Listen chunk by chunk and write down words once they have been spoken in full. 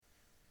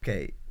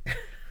Okay.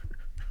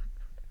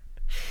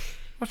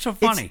 What's so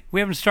funny? We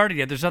haven't started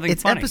yet. There's nothing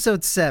It's funny.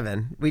 episode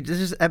 7. This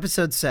is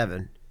episode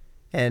 7.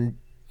 And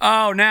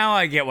Oh, now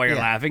I get why you're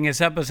Yeah. laughing. It's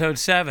episode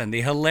 7,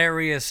 the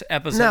hilarious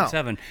episode No.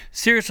 7.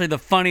 Seriously, the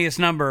funniest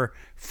number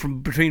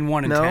from between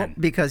 1 and no, 10.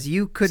 because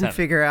you couldn't 7.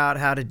 figure out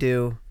how to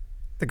do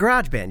the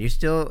GarageBand. You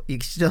still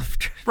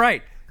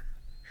Right.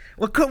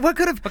 What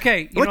could have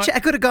Okay, you know what? I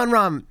could have gone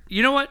wrong.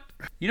 You know what?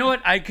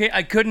 I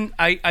couldn't.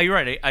 You're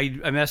right.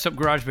 I messed up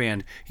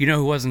GarageBand. You know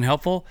who wasn't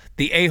helpful?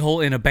 The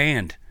a-hole in a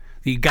band.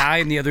 The guy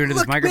in the other end of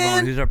this Look, microphone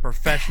man, who's a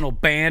professional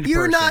band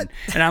you're person. not-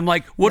 And I'm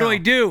like, what do No. I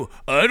do?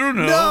 I don't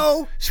know.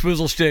 No.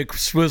 Swizzle stick,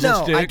 swizzle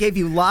No, stick. I gave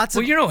you lots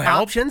Well, of you know, help.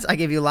 options. I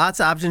gave you lots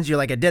of options. You're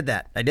like, I did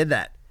that.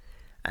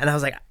 And I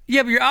was like,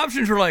 Yeah, but your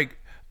options were like,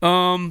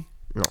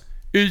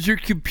 is your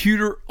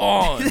computer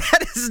on?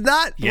 that is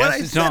not Yes, what I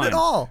it's said on. at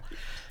all.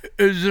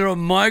 Is there a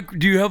mic?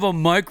 Do you have a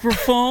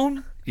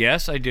microphone?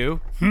 Yes, I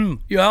do.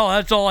 Yeah,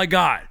 that's all I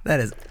got. That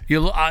is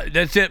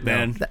That's it,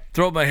 man.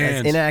 Throw up my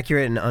hands.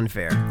 inaccurate and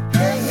unfair.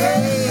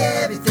 Hey,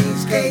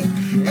 everything's great,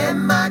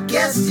 and my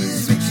guest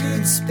is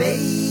Richard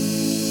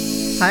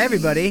Spade. Hi,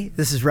 everybody.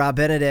 This is Rob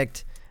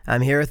Benedict.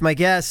 I'm here with my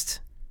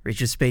guest,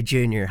 Richard Spade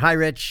Jr. Hi,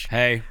 Rich.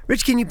 Hey,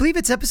 Rich, can you believe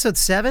it's episode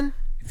 7?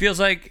 it feels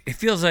like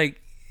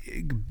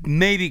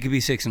maybe it could be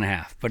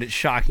 6.5, but it's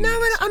shocking. No,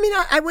 that it's- I mean,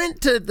 I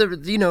went to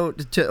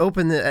to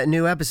open the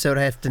new episode.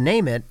 I have to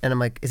name it, and I'm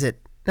like, is it?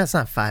 No, it's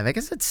not 5. I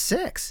guess it's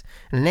 6.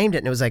 And I named it,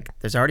 and it was like,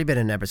 there's already been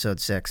an episode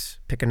 6.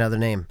 Pick another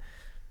name.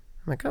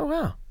 I'm like, oh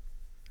wow,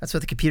 that's what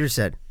the computer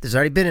said. There's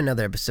already been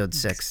another episode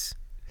 6.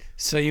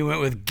 So you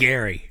went with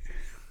Gary.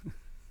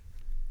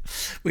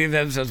 We have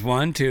episodes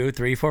 1, 2,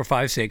 3, 4,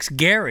 5, 6.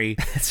 Gary.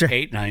 That's right.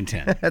 8, 9,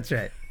 10. That's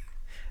right.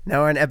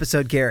 Now we're on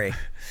episode Gary.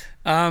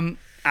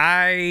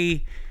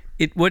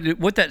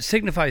 What that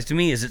signifies to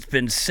me is it's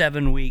been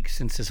 7 weeks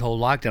since this whole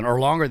lockdown, or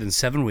longer than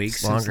 7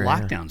 weeks Longer, since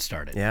lockdown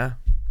started. Yeah,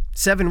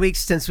 7 weeks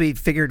since we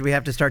figured we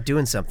have to start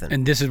doing something.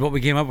 And this is what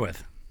we came up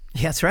with.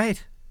 Yeah, that's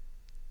right.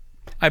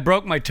 I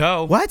broke my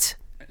toe. What?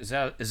 Is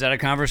that a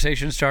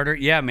conversation starter?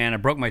 Yeah, man, I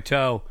broke my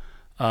toe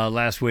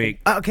last week.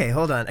 Okay,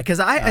 hold on, because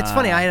it's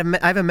funny. I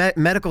have a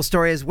medical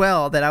story as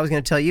well that I was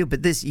going to tell you,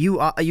 but this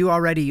you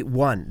already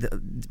won.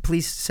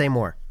 Please say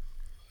more.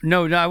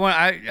 No,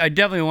 I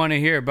definitely want to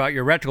hear about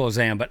your rectal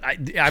exam, but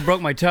I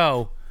broke my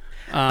toe.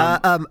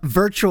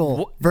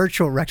 Virtual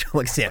rectal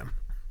exam.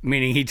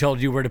 Meaning he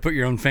told you where to put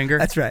your own finger.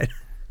 That's right.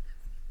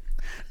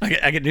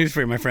 I get news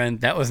for you, my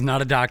friend. That was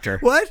not a doctor.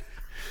 What?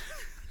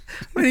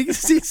 When he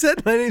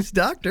said my name's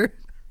Doctor.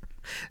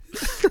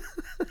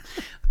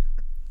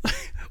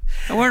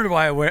 I wondered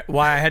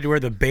why I had to wear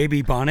the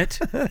baby bonnet.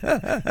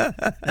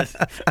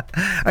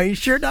 Are you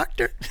sure,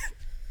 Doctor?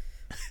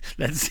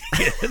 That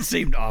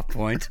seemed off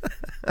point.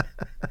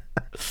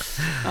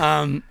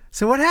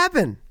 So what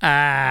happened?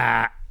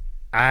 I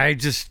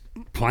just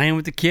playing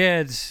with the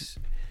kids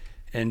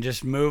and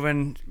just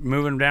moving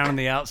down on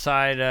the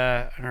outside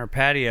on our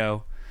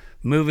patio,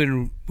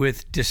 moving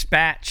with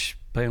Dispatch,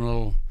 playing a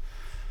little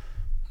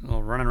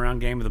running around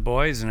game with the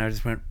boys,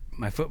 and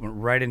my foot went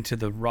right into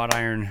the wrought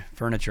iron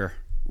furniture.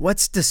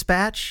 What's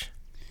Dispatch?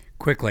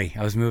 Quickly,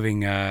 I was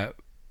moving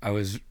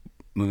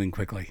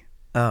quickly.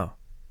 Oh,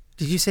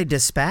 did you say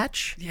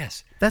dispatch?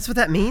 Yes, That's what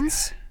that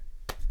means.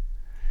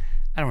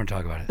 I don't want to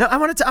talk about it. No,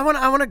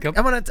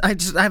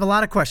 I have a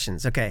lot of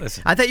questions. Okay.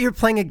 Listen. I thought you were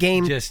playing a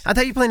game. I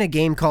thought you were playing a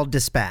game called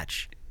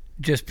Dispatch.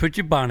 Just put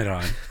your bonnet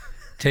on,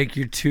 take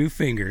your 2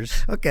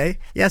 fingers, Okay.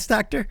 Yes,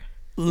 Doctor.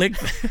 lick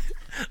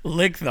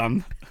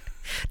them.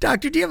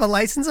 Doctor, do you have a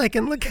license I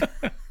can look at?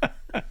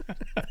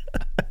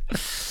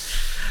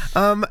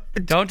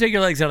 Don't take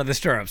your legs out of the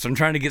stirrups. I'm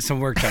trying to get some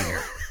work done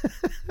here.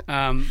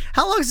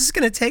 How long is this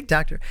going to take,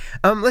 Doctor?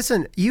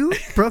 Listen, you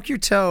broke your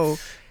toe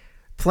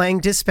playing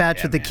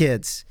Dispatch with the man.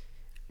 kids.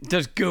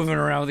 Just goofing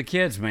around with the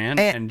kids, man,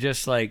 and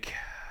just like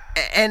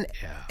And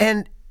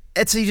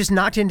so you just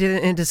knocked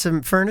into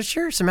some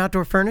furniture, some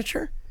outdoor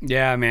furniture?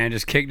 yeah, man,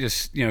 just kicked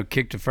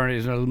the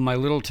furniture, my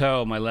little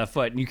toe, my left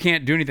foot, and you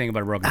can't do anything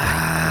about a broken thing.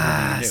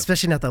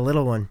 Especially not the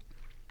little one.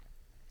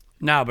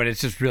 No, but it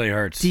just really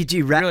hurts. Did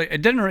you really?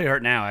 It doesn't really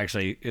hurt now,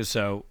 actually.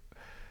 So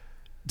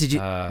Did you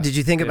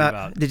think been about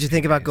about did you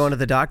think 2 about days. going to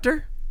the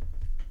doctor?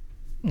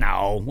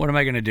 no, what am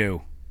I gonna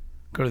do?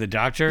 Go to the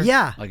doctor?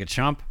 Yeah. like a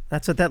chump?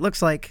 That's what that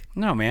looks like.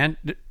 No, man.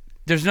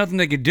 There's nothing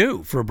they could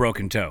do for a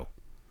broken toe.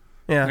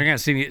 Yeah. They're gonna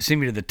see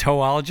me to the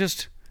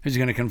toeologist, who's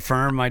gonna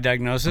confirm my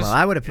diagnosis. Well,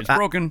 I would have It's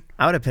broken.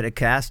 I would have put a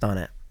cast on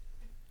it.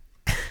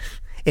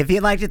 If you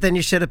liked it, then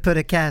you should have put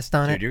a cast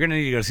on Dude, it. you're gonna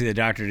need to go see the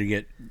doctor to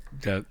get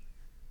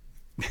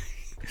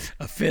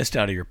a fist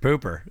out of your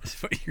pooper.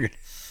 That's what you're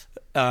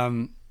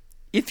gonna-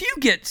 if you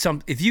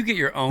get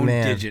your own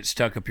Man. digit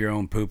stuck up your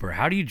own pooper,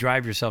 how do you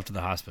drive yourself to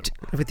the hospital?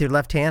 With your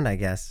left hand, I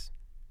guess.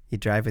 You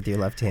drive with your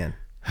left hand.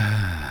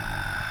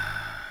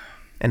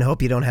 And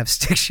hope you don't have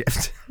stick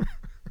shift.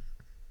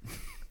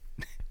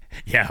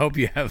 Yeah, I hope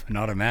you have an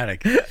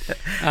automatic.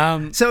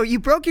 So you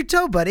broke your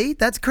toe, buddy.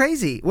 That's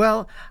crazy.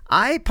 Well,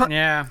 I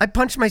Yeah.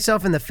 punched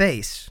myself in the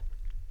face.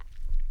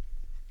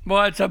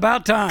 Well, it's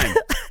about time.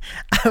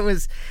 I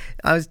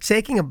was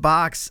taking a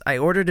box. I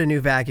ordered a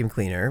new vacuum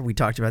cleaner. We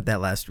talked about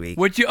that last week.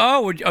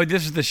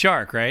 This is the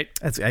shark, right?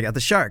 I got the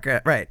shark,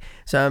 right?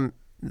 So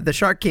the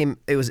shark came.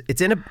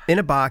 It's in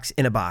a box.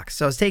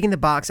 So I was taking the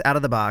box out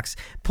of the box,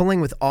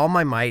 pulling with all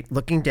my might,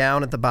 looking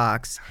down at the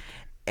box,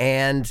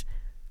 and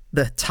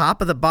the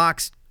top of the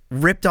box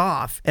ripped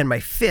off, and my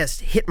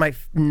fist hit my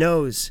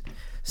nose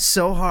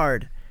so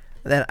hard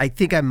that I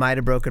think I might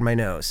have broken my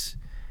nose.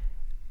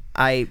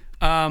 I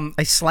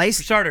sliced.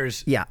 For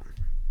starters, Yeah.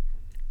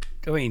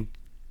 I mean,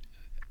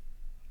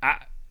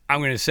 I'm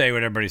going to say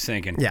what everybody's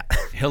thinking. Yeah.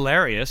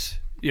 Hilarious.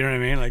 You know what I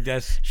mean? Like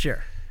that's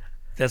Sure.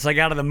 like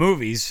out of the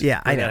movies.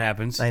 Yeah, I when know. that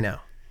happens. I know.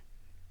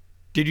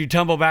 Did you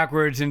tumble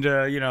backwards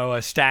into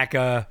a stack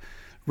of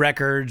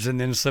records and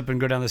then slip and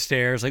go down the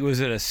stairs? Like, was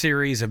it a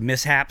series of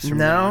mishaps from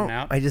there on No,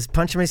 out? I just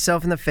punched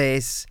myself in the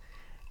face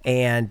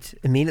and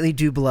immediately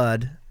drew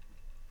blood.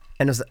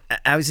 And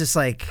I was just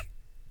like,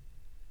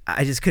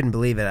 I just couldn't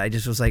believe it. I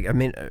just was like, I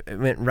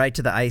went right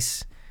to the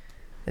ice.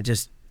 I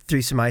just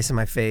threw some ice in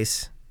my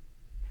face.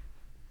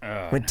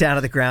 Went down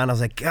to the ground. I was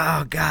like,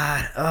 oh,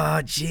 God.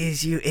 Oh,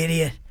 jeez, you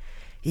idiot.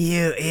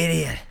 You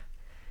idiot.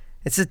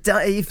 It's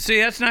See,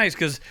 that's nice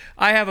because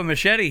I have a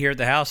machete here at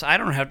the house. I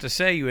don't have to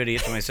say you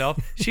idiot to myself.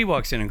 She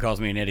walks in and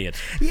calls me an idiot.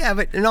 Yeah,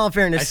 but in all I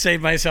fairness,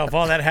 saved myself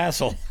all that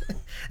hassle.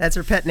 that's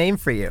her pet name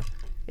for you.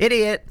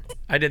 Idiot.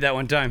 I did that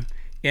one time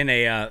in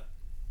a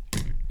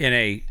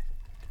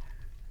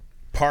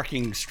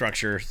parking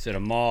structure at a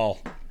mall.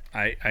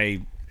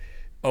 I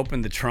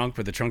opened the trunk,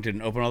 but the trunk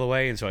didn't open all the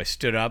way, and so I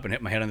stood up and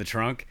hit my head on the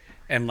trunk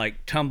and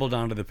like tumbled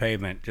onto the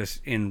pavement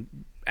just in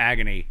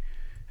agony.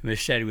 And Miss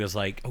Shetty was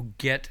like, "Oh,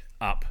 get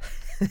up!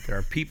 There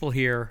are people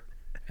here,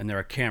 and there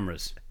are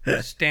cameras.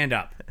 Stand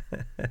up."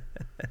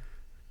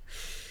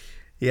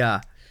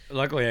 Yeah.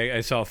 Luckily,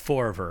 I saw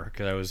 4 of her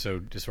because I was so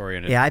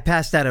disoriented. Yeah, I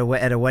passed out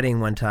at a wedding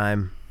one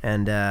time,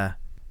 and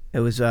it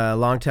was a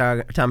long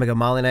time ago.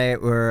 Molly and I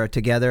were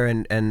together,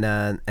 and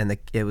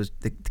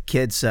the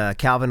kids.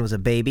 Calvin was a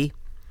baby,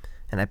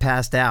 and I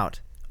passed out.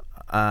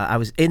 I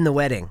was in the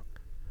wedding,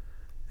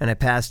 and I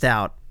passed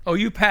out. Oh,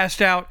 you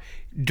passed out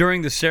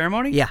during the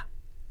ceremony? Yeah,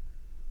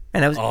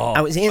 and I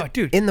was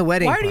in the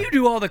wedding. Why do you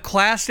do all the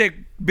classic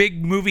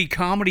big movie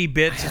comedy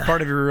bits as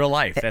part of your real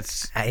life?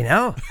 That's I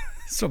know.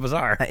 so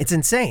bizarre. It's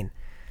insane.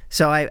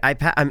 So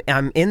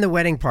I'm in the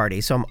wedding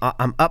party, so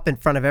I'm up in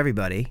front of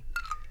everybody.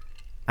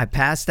 I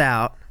passed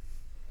out,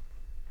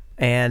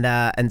 and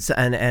I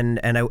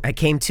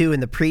came to,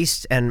 and the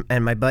priest and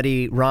my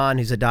buddy Ron,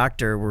 who's a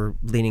doctor, were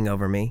leaning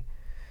over me,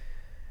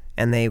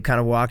 and they kind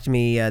of walked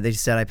me. They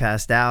said I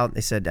passed out.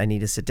 They said I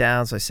need to sit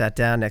down, so I sat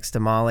down next to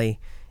Molly,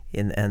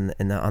 on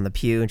the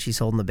pew, and she's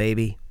holding the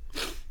baby.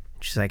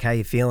 She's like, "How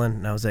you feeling?"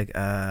 And I was like,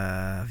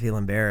 "I feel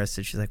embarrassed."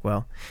 And she's like,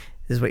 "Well,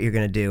 this is what you're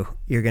gonna do.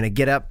 You're gonna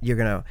get up. You're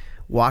gonna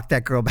walk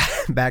that girl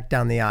back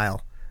down the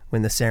aisle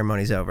when the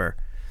ceremony's over."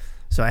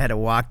 So I had to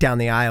walk down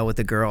the aisle with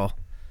the girl,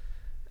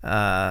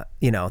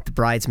 the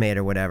bridesmaid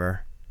or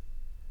whatever,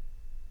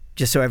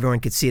 just so everyone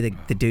could see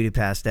the dude who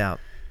passed out.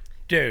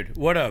 Dude,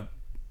 what a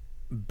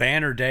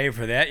banner day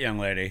for that young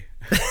lady.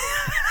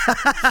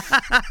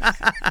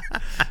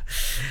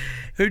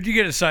 Who'd you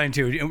get assigned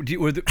to? Did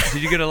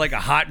you get a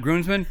hot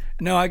groomsman?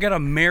 No, I got a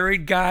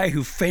married guy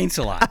who faints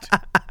a lot.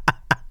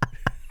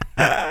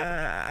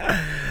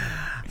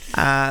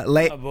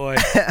 Oh boy.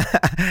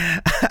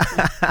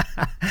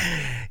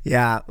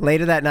 Yeah,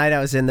 later that night I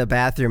was in the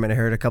bathroom and I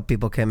heard a couple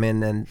people come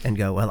in and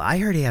go, "Well, I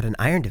heard he had an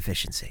iron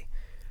deficiency."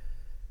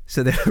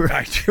 So there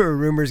were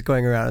rumors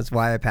going around as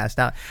why I passed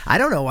out. I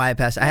don't know why I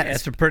passed out. I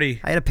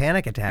had a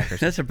panic attack or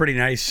something. That's a pretty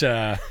nice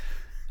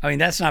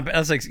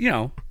that's like,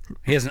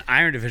 he has an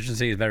iron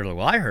deficiency. It's better. Like,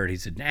 well, I heard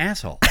he's an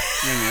asshole.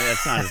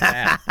 That's not as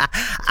bad.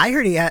 I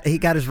heard he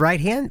got his right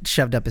hand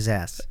shoved up his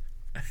ass.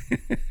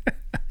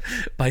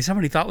 By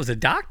somebody he thought was a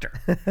doctor.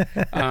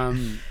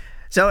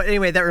 So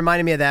anyway, that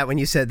reminded me of that when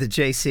you said the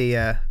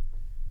JC,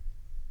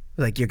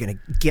 like, you're going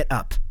to get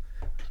up.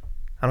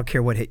 I don't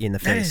care what hit you in the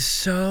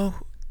face.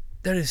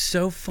 That is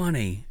so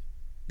funny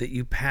that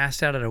you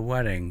passed out at a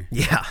wedding.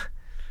 Yeah.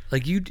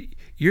 Like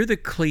you're the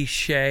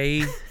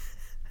cliche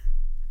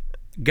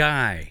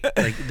guy.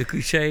 Like the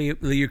cliche,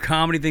 your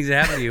comedy things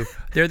that happen to you,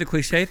 they're the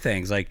cliche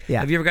things. Like,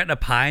 yeah. Have you ever gotten a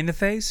pie in the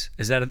face?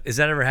 Is that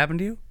ever happened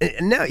to you?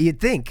 No, you'd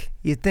think.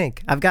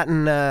 I've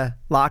gotten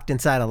locked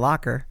inside a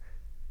locker.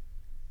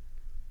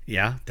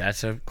 Yeah,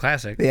 that's a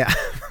classic. Yeah.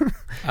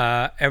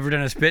 Ever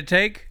done a spit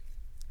take?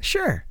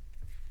 Sure.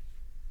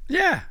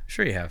 Yeah,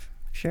 sure you have.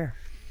 Sure.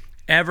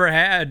 Ever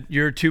had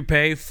your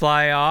toupee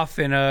fly off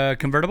in a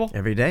convertible?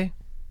 Every day.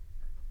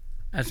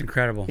 That's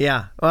incredible.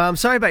 Yeah. Well, I'm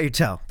sorry about your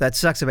toe. That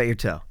sucks about your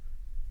toe.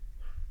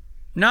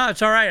 No,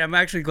 it's all right. I'm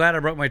actually glad I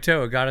broke my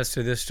toe. It got us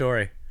to this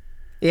story.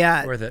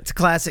 Yeah. Worth it. It's a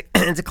classic.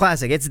 It's a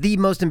classic. It's the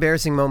most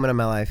embarrassing moment of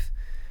my life.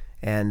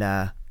 And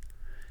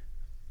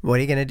what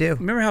are you going to do?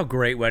 Remember how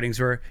great weddings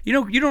were? You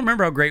don't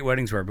remember how great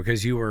weddings were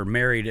because you were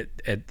married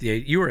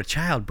you were a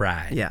child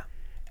bride. Yeah.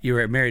 You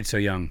were married so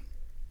young.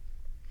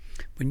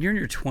 When you're in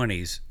your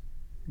 20s,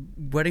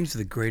 weddings are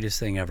the greatest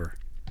thing ever.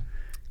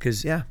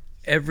 Because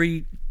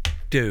every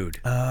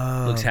dude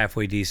looks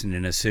halfway decent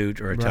in a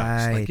suit or a tux.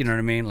 Right. Like, you know what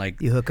I mean? Like,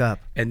 You hook up.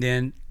 and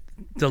then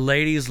the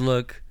ladies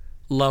look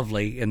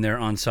lovely in their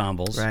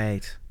ensembles.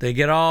 Right. They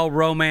get all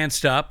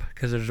romanced up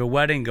because there's a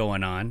wedding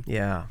going on.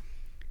 Yeah.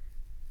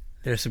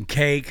 There's some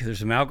cake. There's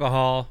some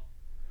alcohol.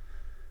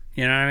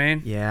 You know what I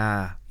mean?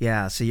 Yeah.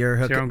 Yeah. So you're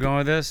See hooking. where I'm going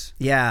with this?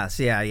 Yeah.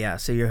 So yeah.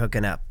 So you're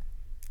hooking up.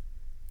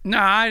 No,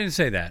 I didn't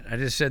say that. I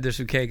just said there's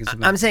some cake and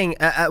some I'm saying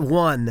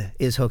one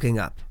is hooking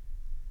up.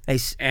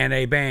 and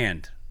a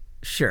band.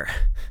 Sure.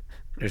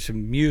 There's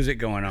some music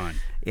going on.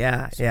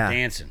 Yeah. Some Yeah.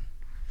 dancing.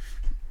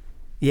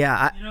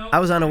 Yeah. I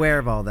was unaware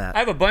of all that. I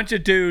have a bunch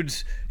of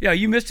dudes. Yeah,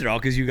 you missed it all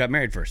because you got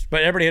married first.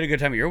 But everybody had a good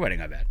time at your wedding,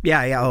 I bet.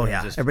 Yeah. Yeah. Oh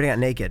yeah. just- Everybody got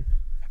naked.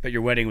 But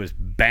your wedding was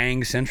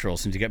bang central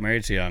since you got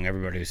married so young.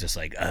 Everybody was just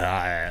like,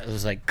 it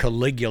was like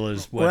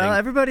Caligula's wedding. Well,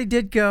 everybody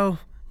did go.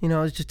 You know,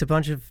 it was just a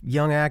bunch of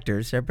young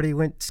actors. Everybody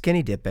went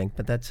skinny dipping,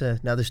 but that's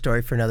another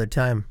story for another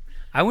time.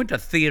 I went to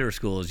theater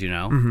school, as you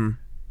know,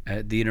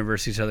 at the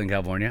University of Southern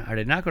California. I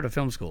did not go to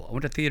film school. I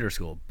went to theater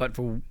school, but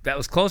that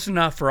was close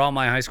enough for all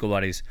my high school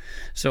buddies.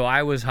 So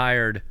I was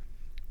hired,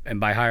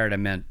 and by hired I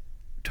meant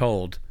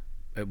told,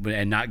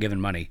 and not given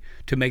money,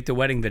 to make the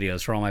wedding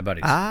videos for all my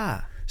buddies.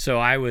 Ah. So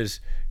I was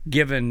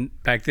given,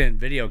 back then,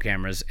 video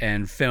cameras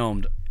and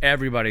filmed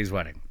everybody's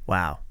wedding.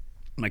 Wow.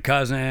 My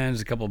cousins,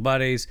 a couple of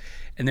buddies,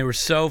 and they were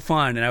so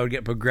fun, and I would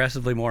get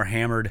progressively more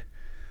hammered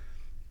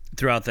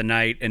throughout the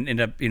night and end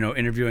up,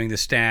 interviewing the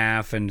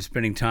staff and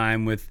spending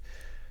time with,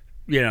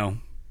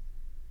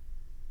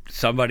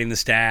 somebody in the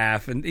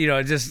staff, and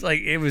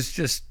it was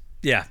just,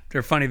 yeah,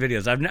 they're funny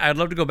videos. I'd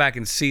love to go back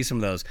and see some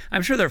of those.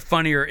 I'm sure they're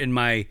funnier in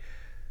my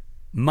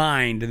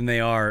mind than they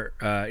are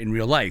in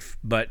real life,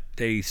 but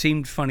they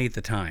seemed funny at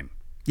the time.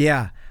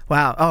 Yeah.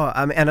 Wow. Oh,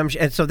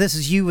 and so this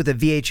is you with a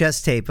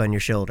VHS tape on your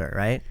shoulder,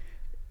 right?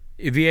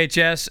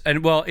 VHS,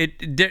 and well,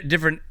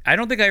 different. I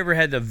don't think I ever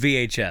had the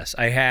VHS.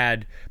 I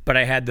had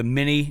the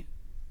mini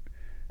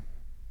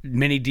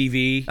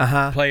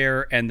DV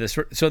player, and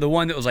the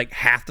one that was like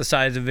half the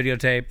size of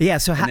videotape. Yeah.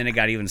 So and then it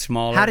got even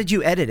smaller. How did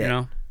you edit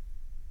it?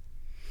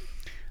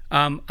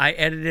 I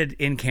edited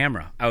in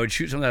camera. I would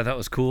shoot something that I thought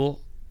was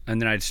cool,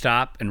 and then I'd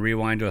stop and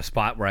rewind to a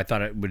spot where I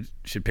thought it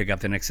should pick up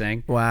the next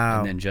thing. Wow.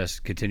 And then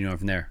just continue on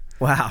from there.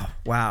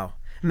 Wow.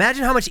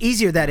 Imagine how much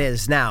easier that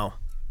is now.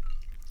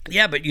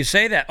 Yeah, but you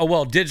say that. Oh,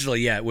 well,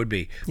 digitally, yeah, it would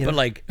be. Yeah. But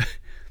like,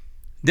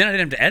 then I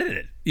didn't have to edit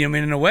it. I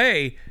mean, in a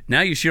way,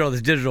 now you shoot all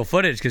this digital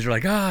footage because you're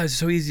like, it's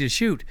so easy to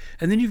shoot.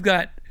 And then you've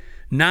got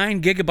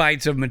 9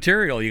 gigabytes of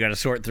material you got to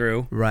sort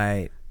through.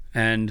 Right.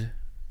 And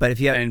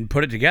if you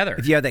put it together.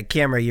 If you have that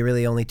camera, you're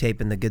really only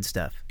taping the good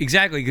stuff.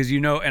 Exactly, because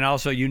and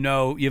also you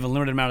have a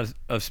limited amount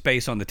of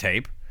space on the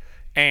tape,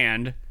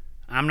 and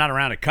I'm not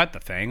around to cut the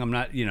thing. I'm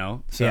not,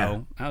 so Yeah.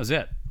 that was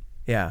it.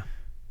 Yeah.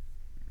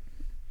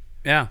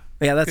 Yeah.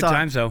 Yeah, that's good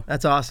times though.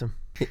 That's awesome.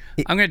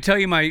 I'm going to tell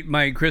you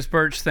my Chris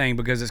Birch thing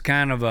because it's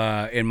kind of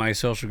in my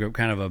social group,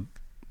 kind of a,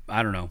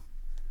 I don't know,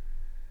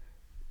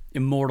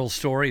 immortal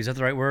story. Is that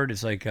the right word?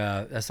 It's like,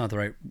 that's not the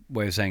right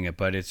way of saying it,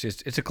 but it's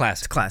a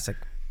classic. It's classic.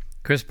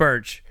 Chris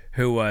Birch,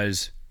 who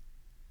was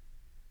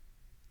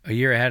a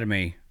year ahead of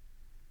me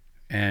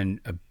and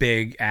a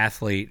big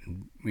athlete.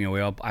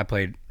 I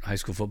played high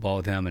school football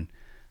with him, and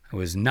I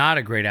was not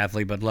a great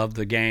athlete, but loved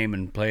the game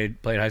and played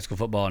high school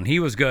football, and he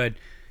was good,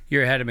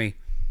 year ahead of me.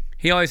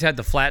 He always had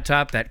the flat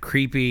top, that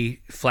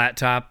creepy flat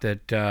top that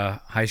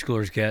high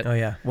schoolers get. Oh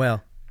yeah.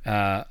 Well,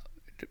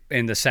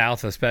 in the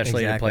South,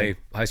 especially Exactly. to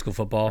play high school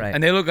football. Right.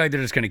 And they look like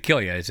they're just going to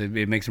kill you.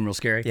 It makes them real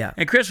scary. Yeah.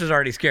 And Chris was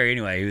already scary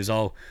anyway. He was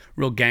all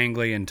real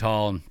gangly and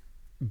tall. And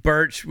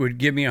Birch would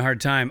give me a hard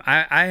time.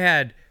 I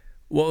had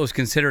what was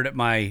considered at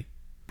my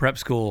prep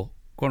school,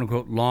 quote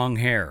unquote, long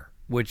hair,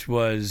 which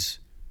was,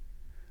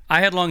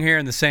 I had long hair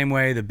in the same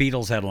way the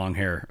Beatles had long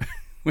hair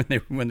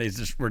when they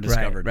just were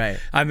discovered. Right.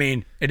 I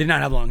mean, I did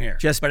not have long hair,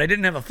 but I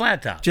didn't have a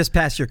flat top. just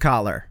past your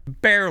collar.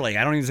 Barely.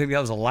 I don't even think that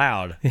was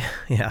allowed.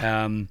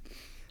 Yeah.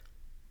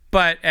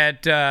 But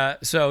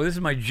so this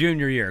is my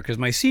junior year, because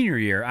my senior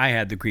year I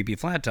had the creepy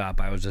flat top.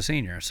 I was a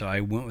senior, so I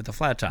went with the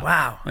flat top.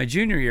 Wow. My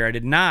junior year I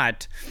did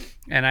not,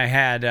 and I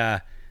had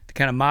the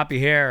kind of moppy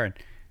hair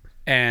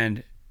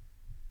and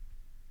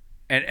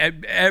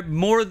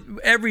more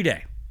every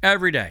day,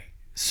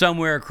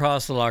 somewhere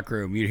across the locker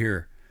room you'd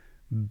hear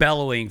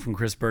bellowing from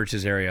Chris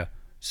Birch's area,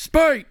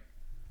 "Spike,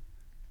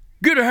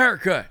 get a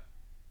haircut,"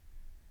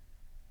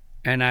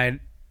 and I'd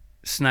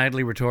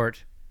snidely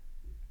retort,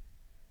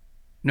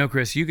 "No,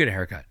 Chris, you get a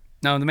haircut."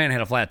 Now, the man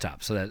had a flat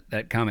top, so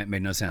that comment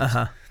made no sense.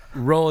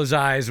 Roll his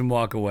eyes and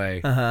walk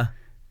away.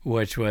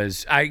 Which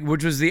was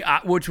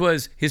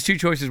his two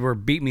choices were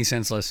beat me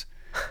senseless,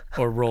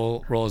 or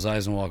roll his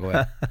eyes and walk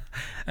away.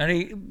 And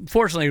he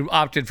fortunately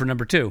opted for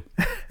number 2.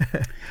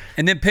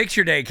 And then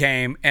picture day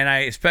came, and I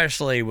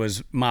especially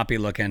was moppy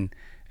looking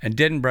and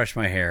didn't brush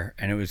my hair,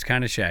 and it was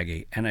kind of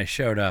shaggy. And I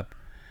showed up,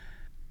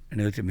 and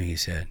he looked at me. He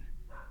said,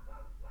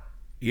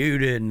 "You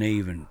didn't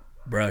even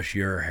brush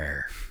your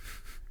hair.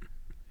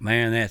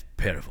 Man, that's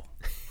pitiful."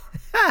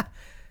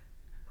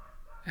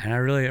 And I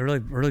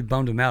really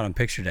bummed him out on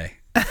picture day.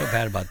 I felt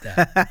bad about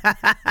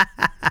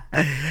that.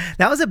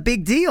 That was a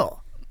big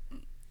deal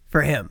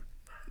for him.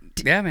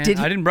 Yeah, man. did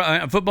he- I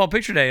didn't football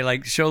picture day,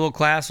 like show a little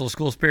class, a little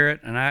school spirit,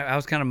 and I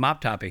was kind of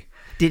mop toppy.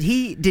 Did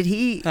he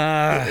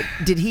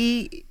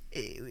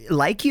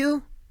like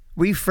you?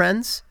 Were you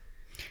friends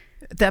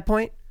at that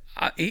point?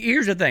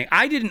 Here's the thing.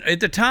 I didn't at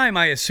the time.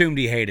 I assumed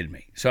he hated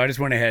me, so I just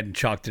went ahead and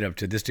chalked it up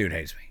to this dude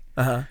hates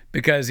me.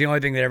 Because the only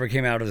thing that ever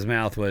came out of his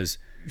mouth was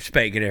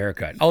Spate, get a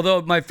haircut.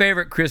 Although my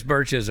favorite Chris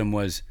Birchism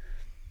was,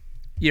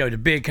 the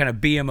big kind of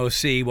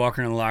BMOC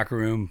walking in the locker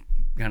room,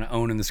 kind of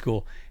owning the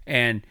school,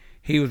 and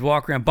he was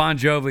walking around. Bon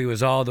Jovi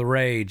was all the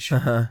rage,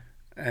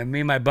 and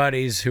me and my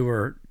buddies who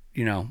were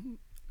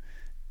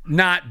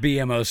not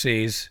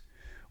BMOCs,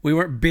 we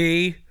weren't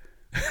B.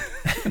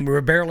 And we were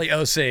barely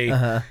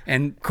OC,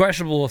 and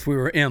questionable if we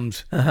were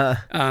M's.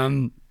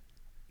 And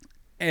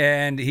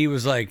he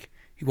was like,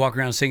 he walked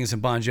around singing some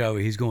Bon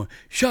Jovi. He's going,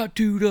 shot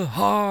to the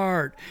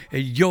heart,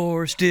 and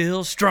you're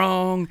still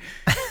strong.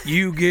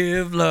 You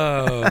give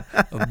love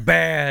a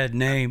bad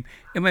name.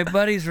 And my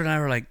buddies and I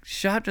were like,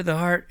 shot to the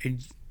heart,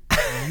 and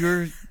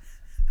you're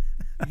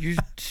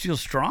still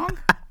strong?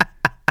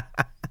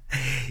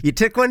 You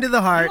took one to the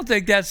I heart, don't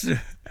think that's...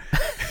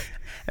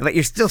 but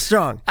you're still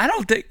strong. I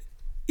don't think...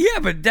 Yeah,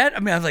 but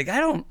I was like,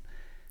 I'm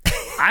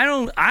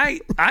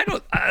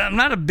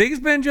not the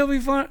biggest Bon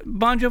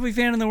Jovi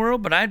fan in the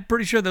world, but I'm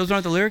pretty sure those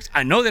aren't the lyrics.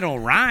 I know they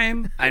don't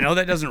rhyme. I know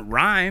that doesn't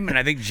rhyme, and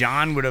I think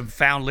John would have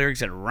found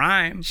lyrics that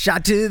rhyme.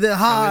 Shot to the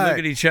heart. look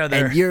at each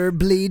other. And you're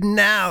bleeding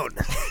out.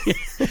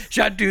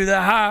 Shot to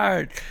the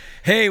heart.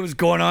 Hey, what's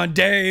going on,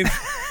 Dave?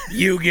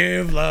 You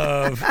give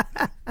love.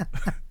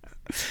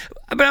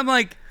 But I'm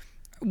like,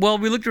 well,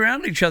 we looked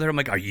around at each other. I'm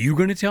like, are you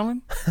going to tell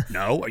him?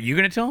 No. Are you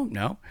going to tell him?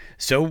 No.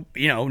 So,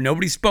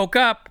 nobody spoke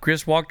up.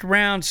 Chris walked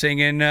around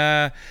singing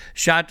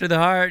Shot to the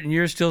Heart and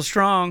You're Still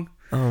Strong.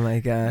 Oh, my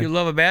God. You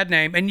love a bad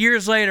name. And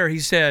years later, he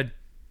said,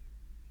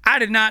 I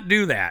did not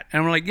do that.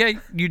 And we're like, yeah,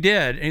 you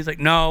did. And he's like,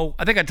 no,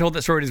 I think I told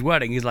that story at his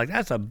wedding. He's like,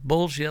 that's a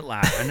bullshit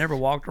lie. I never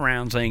walked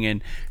around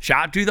singing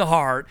Shot to the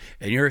Heart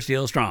and You're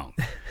Still Strong.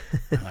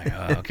 I'm like,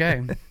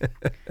 okay.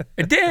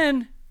 And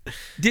then...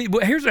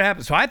 here's what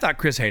happened. So I thought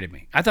Chris hated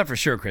me. I thought for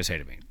sure Chris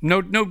hated me.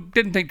 No,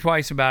 didn't think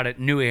twice about it.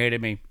 Knew he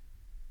hated me.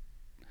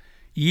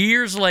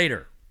 Years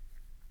later,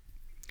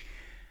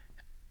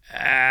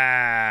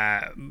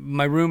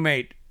 my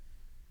roommate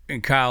in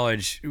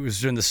college, it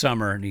was during the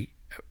summer, and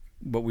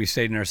we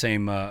stayed in our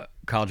same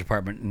college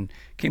apartment, and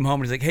came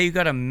home and he's like, hey, you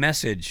got a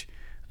message.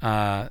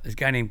 This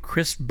guy named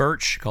Chris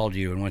Birch called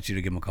you and wants you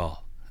to give him a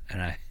call.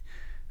 And I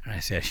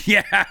said,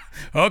 yeah,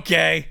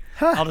 okay.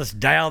 I'll just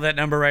dial that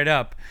number right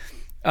up.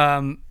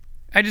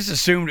 I just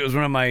assumed it was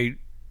one of my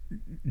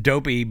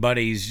dopey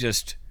buddies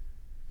just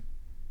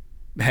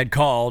had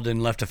called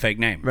and left a fake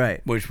name.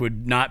 Right. Which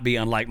would not be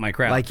unlike my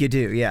crowd. Like you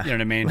do, yeah. You know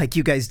what I mean? Like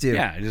you guys do.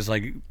 Yeah, just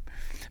like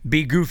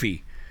be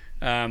goofy.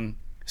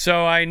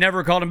 So I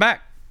never called him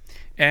back.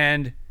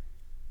 And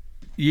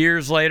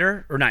months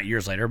later,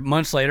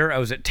 I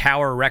was at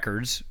Tower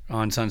Records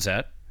on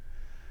Sunset.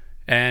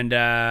 And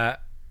I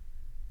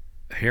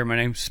hear my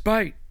name,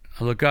 Spite.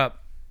 I look up.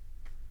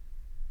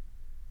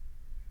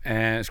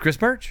 And it's Chris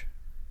Birch.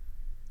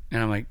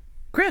 And I'm like,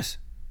 Chris,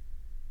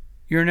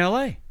 you're in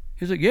L.A.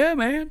 He's like, yeah,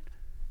 man.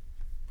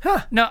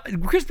 Huh. Now,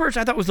 Chris Birch,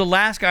 I thought was the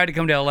last guy to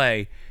come to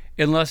L.A.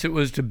 unless it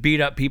was to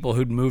beat up people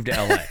who'd moved to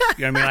L.A. You know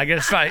what I mean? I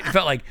guess it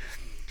felt like,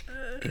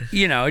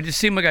 it just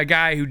seemed like a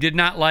guy who did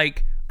not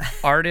like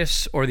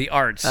artists or the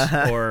arts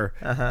or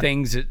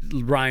things that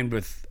rhymed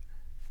with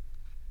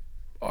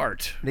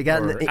art. I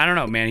don't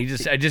know, man.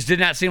 I just did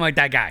not seem like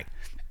that guy.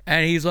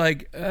 And he's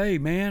like, hey,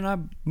 man, I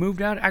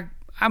moved out here.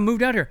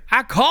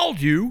 I called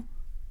you,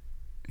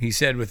 he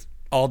said with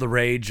all the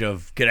rage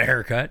of get a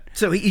haircut.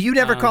 So you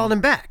never called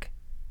him back?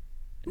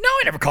 No,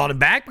 I never called him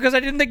back because I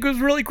didn't think it was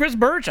really Chris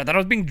Birch. I thought I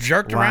was being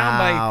jerked around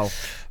by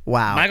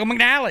Michael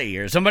McNally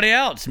or somebody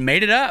else.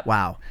 Made it up.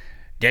 Wow.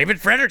 David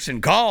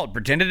Frederickson called,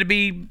 pretended to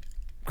be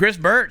Chris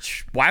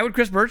Birch. Why would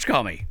Chris Birch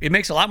call me? It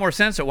makes a lot more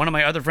sense that one of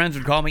my other friends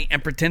would call me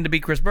and pretend to be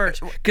Chris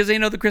Birch because they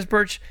know that Chris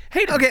Birch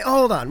hated me. Okay,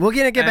 hold on. We're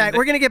gonna get back.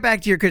 We're gonna get back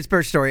to your Chris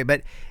Birch story,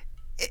 but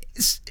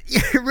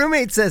your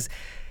roommate says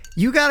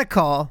you got a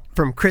call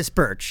from Chris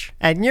Birch,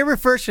 and your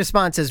first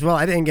response is, "Well,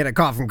 I didn't get a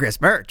call from Chris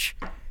Birch."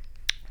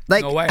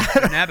 Like, no way,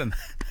 didn't have him.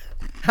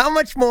 How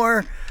much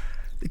more?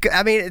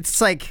 I mean, it's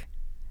like,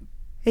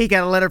 hey, you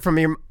got a letter from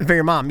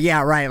your mom.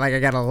 Yeah, right. Like I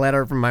got a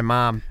letter from my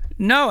mom.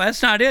 No,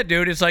 that's not it,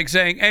 dude. It's like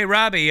saying, hey,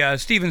 Robbie,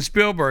 Steven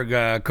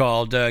Spielberg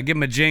called. Give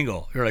him a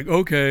jingle. You're like,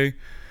 okay.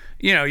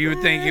 You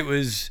would think it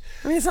was,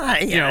 I mean, it's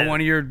not, one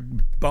of your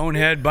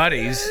bonehead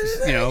buddies,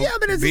 yeah,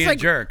 but it's being like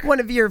a jerk. One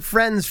of your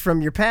friends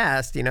from your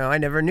past, I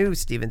never knew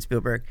Steven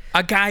Spielberg.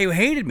 A guy who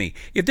hated me.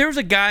 If there was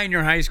a guy in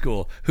your high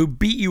school who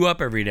beat you up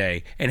every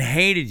day and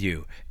hated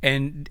you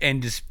and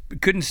just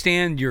couldn't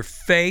stand your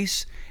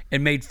face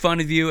and made fun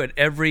of you at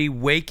every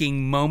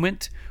waking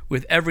moment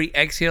with every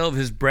exhale of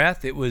his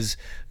breath, it was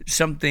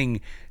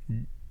something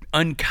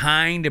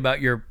unkind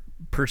about your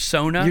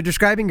persona. You're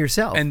describing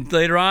yourself. And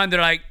later on, they're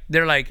like,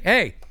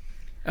 hey,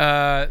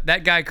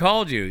 that guy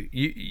called you.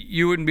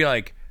 You wouldn't be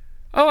like,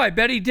 Oh, I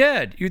bet he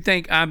did. You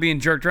think I'm being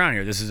jerked around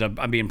here?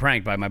 I'm being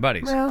pranked by my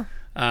buddies. Well,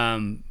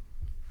 Um,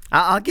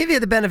 I'll give you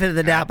the benefit of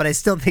the doubt, but I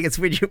still think it's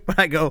weird when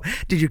I go,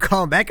 did you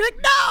call him back? You're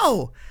like,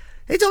 no!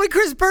 They told me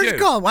Chris Birch dude,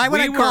 called. Why would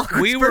I call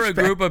Chris We were Birch a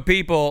back? group of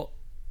people,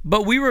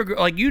 but we were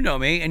like, you know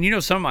me, and you know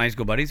some of my high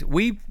school buddies.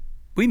 We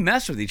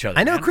mess with each other.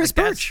 I know man. Chris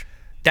Like, Birch.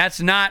 That's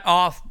not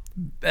off.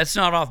 That's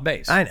not off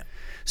base. I know.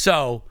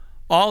 So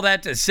all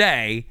that to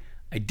say,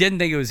 I didn't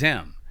think it was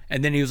him.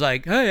 And then he was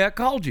like, "Hey, I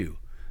called you,"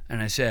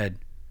 and I said,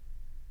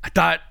 "I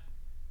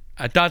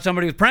thought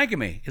somebody was pranking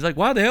me." He's like,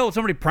 "Why the hell would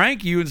somebody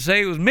prank you and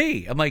say it was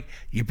me?" I'm like,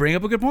 "You bring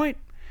up a good point.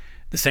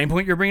 The same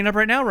point you're bringing up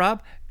right now,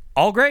 Rob.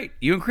 All great.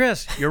 You and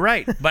Chris, you're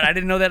right. But I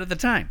didn't know that at the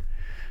time."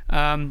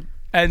 And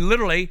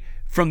literally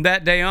from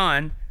that day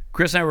on,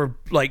 Chris and I were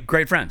like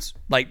great friends.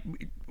 Like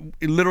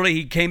literally,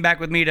 he came back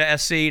with me to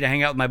SC to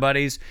hang out with my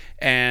buddies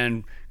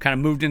and kind of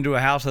moved into a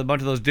house with a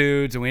bunch of those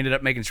dudes, and we ended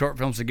up making short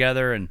films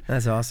together and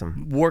That's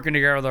awesome. working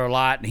together a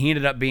lot. And he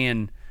ended up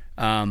being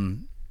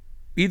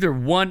either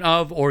one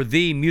of or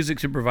the music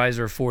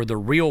supervisor for The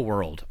Real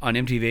World on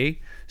MTV.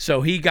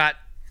 So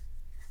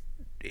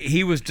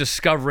he was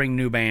discovering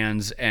new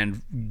bands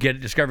and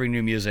discovering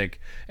new music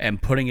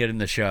and putting it in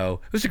the show.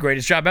 It was the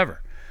greatest job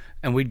ever.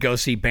 And we'd go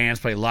see bands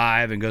play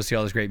live and go see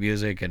all this great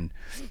music. And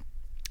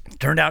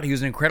turned out he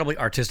was an incredibly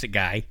artistic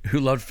guy who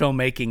loved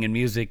filmmaking and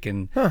music.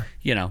 And,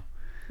 you know,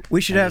 We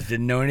should I have just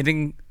didn't know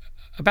anything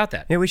about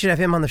that. we should have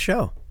him on the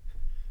show.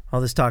 All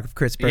this talk of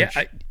Chris Birch.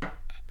 Yeah,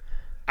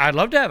 I'd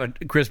love to have a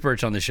Chris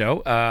Birch on the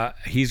show.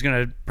 He's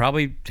going to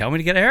probably tell me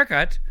to get a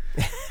haircut.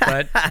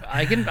 But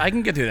I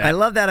can get through that. I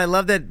love that. I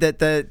love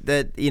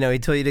that he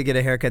told you to get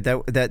a haircut.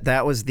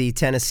 That was the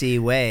Tennessee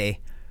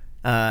way.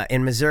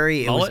 In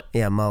Missouri, Mullet?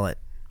 Mullet.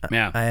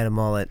 Yeah. I had a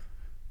mullet.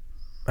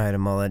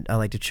 I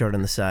liked it short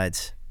on the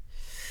sides.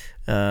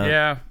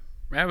 Yeah,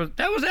 that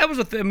was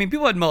a thing. I mean,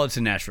 people had mullets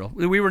in Nashville.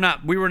 We were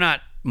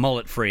not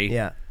mullet free.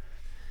 Yeah.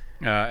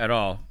 At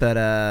all.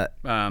 But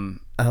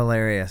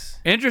hilarious.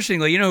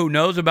 Interestingly, you know who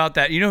knows about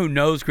that? You know who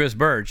knows Chris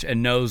Birch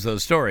and knows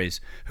those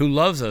stories? Who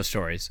loves those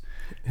stories?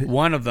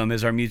 One of them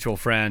is our mutual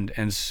friend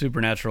and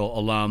Supernatural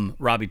alum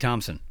Robbie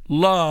Thompson.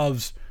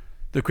 Loves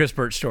the Chris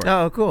Birch story.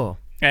 Oh, cool.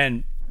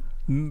 And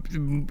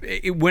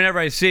whenever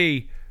I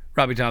see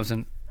Robbie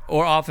Thompson,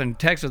 or often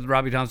text with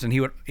Robbie Thompson,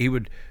 he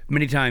would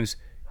many times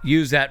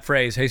use that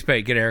phrase, "Hey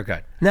Spade, get a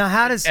haircut." Now,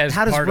 how does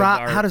part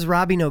of how does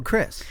Robbie know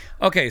Chris?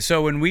 Okay,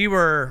 so when we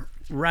were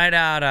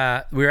out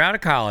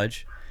of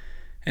college,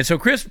 and so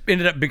Chris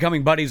ended up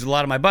becoming buddies with a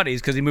lot of my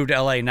buddies because he moved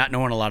to LA not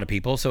knowing a lot of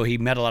people, so he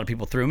met a lot of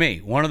people through me.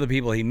 One of the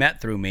people he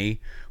met through me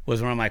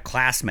was one of my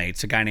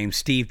classmates, a guy named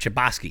Steve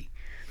Chbosky.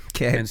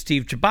 Okay. And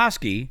Steve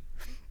Chbosky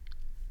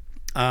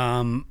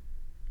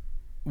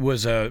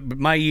was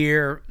my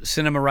year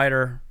cinema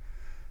writer,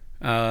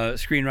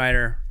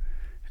 screenwriter,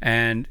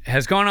 and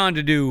has gone on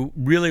to do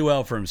really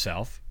well for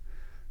himself.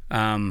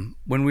 When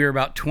we were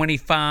about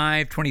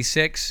 25,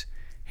 26,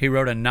 he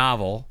wrote a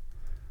novel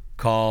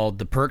called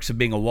The Perks of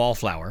Being a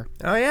Wallflower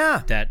Oh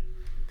yeah. that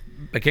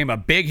became a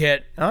big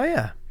hit, Oh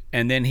yeah.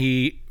 and then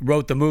he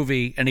wrote the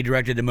movie and he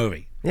directed the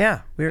movie.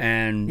 Yeah.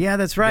 And yeah,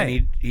 that's right.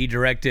 then he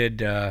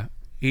directed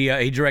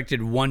he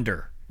directed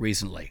Wonder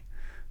recently.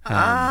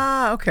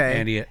 Okay.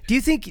 and he- do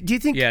you think?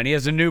 Yeah, and he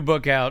has a new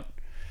book out.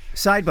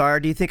 Sidebar.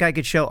 Do you think I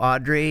could show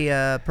Audrey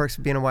Perks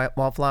of Being a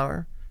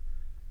Wallflower?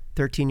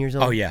 13 years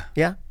old. Oh yeah,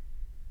 Yeah.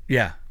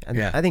 yeah,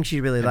 yeah. I think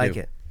she'd really like do.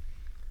 it.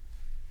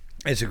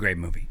 It's a great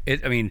movie.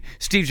 I mean,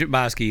 Steve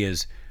Chbosky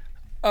is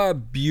a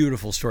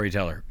beautiful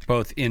storyteller,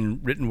 both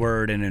in written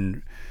word and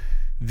in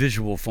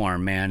visual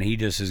form, man. He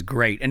just is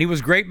great. And he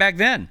was great back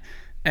then.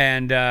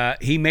 And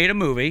he made a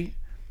movie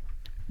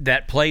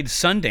that played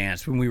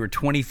Sundance when we were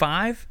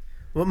 25.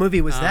 What movie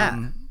was that?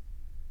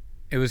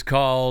 It was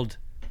called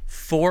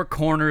Four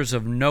Corners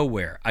of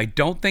Nowhere. I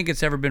don't think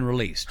it's ever been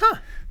released.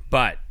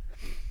 But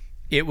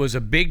it was a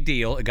big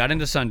deal. It got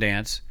into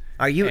Sundance.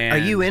 Are you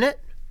in it?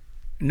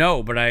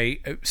 No, but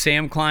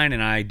Sam Klein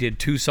and I did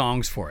 2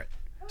 songs for it.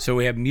 So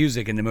we have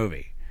music in the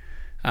movie.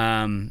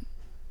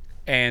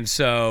 And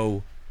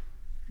so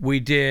we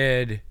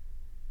did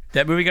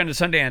that movie got into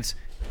Sundance,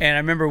 and I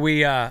remember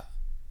we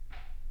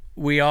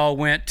all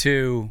went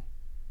to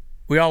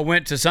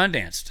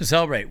Sundance to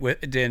celebrate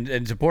with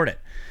and support it.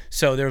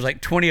 So there was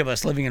like 20 of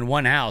us living in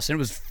one house, and it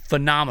was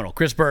phenomenal.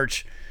 Chris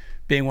Birch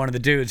being one of the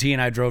dudes, he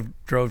and I drove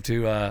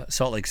to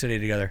Salt Lake City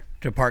together,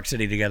 to Park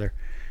City together,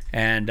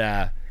 and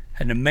had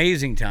an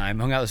amazing time.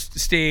 Hung out with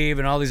Steve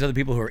and all these other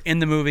people who were in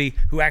the movie,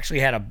 who actually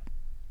had a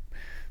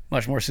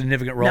much more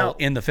significant role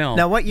in the film.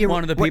 Now, what year?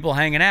 One of the people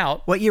hanging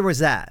out, What year was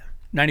that?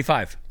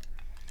 95,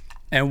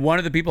 and one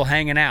of the people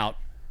hanging out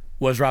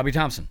was Robbie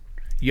Thompson.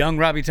 Young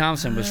Robbie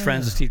Thompson was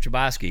friends with Steve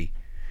Chbosky,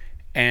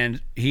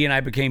 and he and I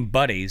became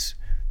buddies.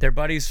 They're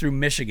buddies through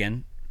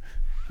Michigan,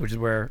 which is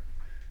where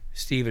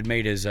Steve had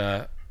made his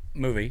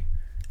movie.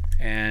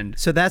 And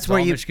So that's it's where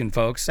all you- Michigan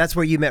folks. That's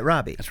where you met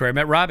Robbie. That's where I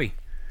met Robbie.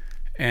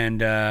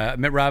 And I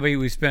met Robbie.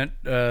 We spent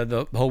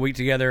the whole week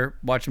together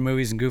watching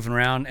movies and goofing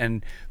around.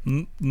 And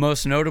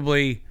most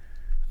notably,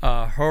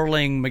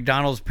 hurling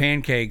McDonald's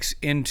pancakes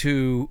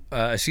into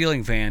a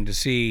ceiling fan to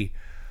see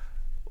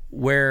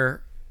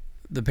where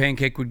the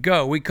pancake would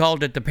go. We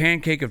called it the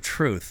pancake of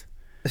truth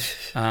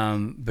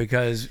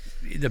because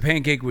the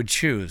pancake would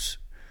choose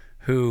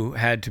who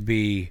had to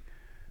be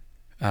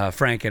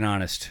frank and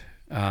honest.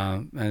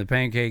 And the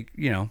pancake,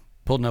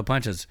 pulled no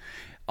punches.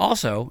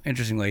 Also,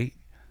 interestingly,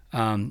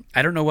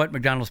 I don't know what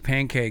McDonald's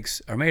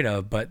pancakes are made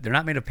of, but they're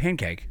not made of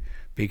pancake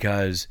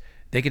because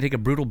they can take a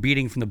brutal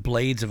beating from the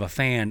blades of a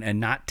fan and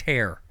not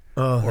tear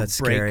or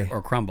that's break scary.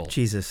 or crumble.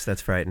 Jesus,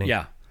 that's frightening.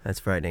 Yeah. That's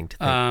frightening to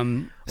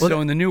think. So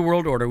in the New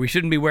World Order, we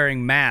shouldn't be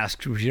wearing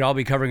masks. We should all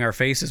be covering our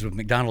faces with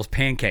McDonald's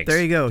pancakes.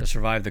 There you go. To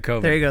survive the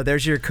COVID. There you go.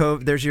 There's your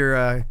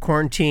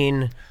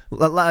quarantine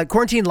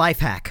life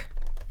hack.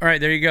 All right,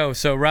 there you go.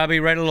 So, Robbie,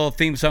 write a little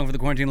theme song for the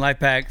Quarantine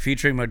Life Pack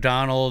featuring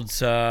McDonald's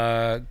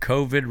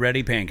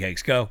COVID-ready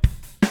pancakes. Go.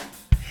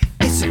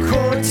 It's a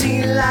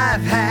quarantine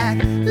life hack,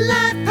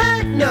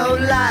 no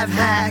life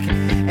hack,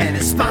 and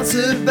it's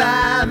sponsored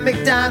by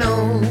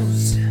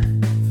McDonald's.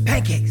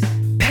 Pancakes.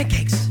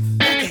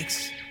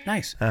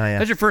 Nice. Oh, yeah.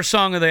 That's your first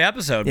song of the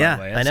episode, by Yeah,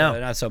 the way. I know.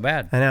 Not so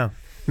bad. I know.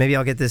 Maybe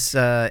I'll get this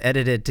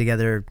edited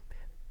together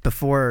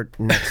before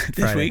next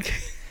This Friday. week.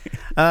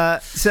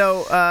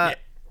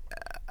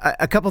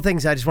 A couple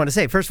things I just want to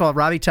say. First of all,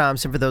 Robbie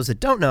Thompson, for those that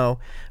don't know,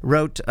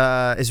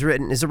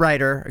 is a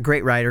writer, a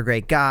great writer,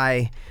 great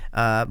guy.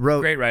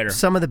 Wrote Great writer.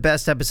 some of the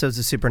best episodes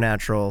of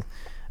Supernatural.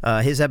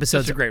 His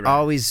episodes Just a great are writer.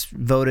 always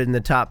voted in the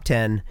top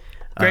 10.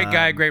 Great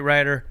guy, great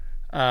writer.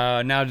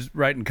 Now just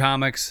writing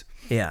comics.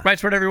 Yeah.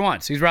 Writes whatever he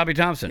wants. He's Robbie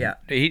Thompson. Yeah.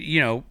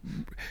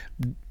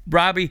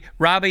 Robbie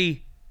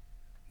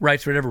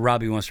writes whatever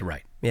Robbie wants to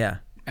write. Yeah.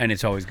 And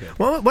it's always good.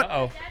 Well, what?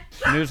 Uh-oh.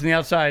 News from the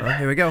outside.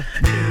 Here we go.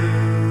 From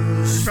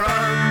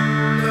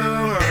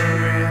the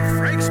world,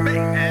 Frank Spade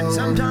and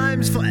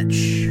sometimes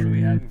Fletch. What are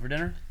we having for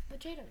dinner?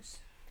 Potatoes.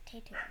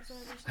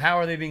 How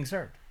are they being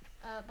served?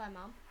 By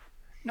mom.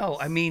 No,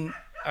 I mean,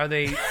 are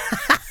they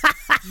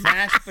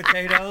mashed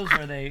potatoes?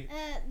 Are they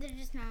They're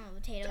just normal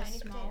potatoes. Tiny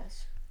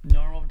potatoes.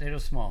 normal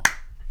potatoes, small?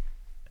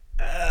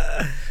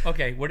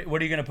 Okay, what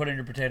are you going to put in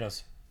your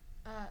potatoes?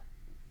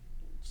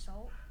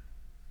 Salt.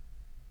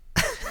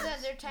 Yeah,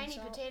 they're tiny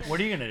potatoes. What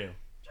are you going to do?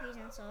 Cheese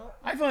and salt.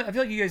 I feel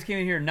like you guys came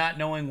in here not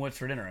knowing what's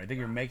for dinner. I think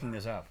you're making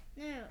this up.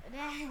 No,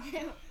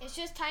 it's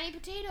just tiny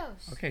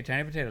potatoes. Okay,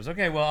 tiny potatoes.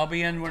 Okay, well, I'll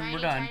be in when we're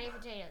done. Tiny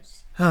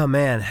potatoes. Oh,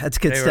 man. That's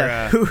good They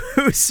stuff. were,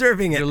 Who's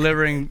serving it?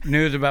 Delivering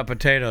news about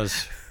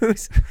potatoes.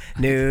 Who's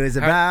news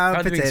How about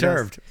are they being potatoes?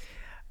 served?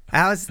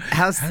 How's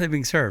How are they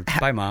being served?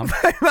 By mom.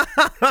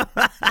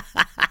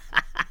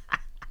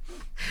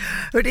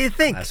 Who do you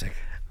think? Classic.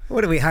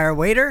 What do we hire a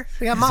waiter?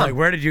 We got It's mom. like,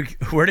 where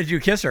did you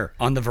kiss her?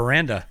 On the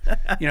veranda.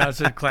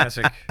 It's a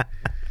classic.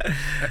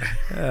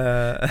 Wait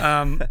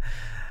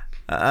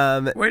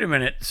a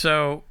minute.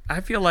 So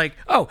I feel like,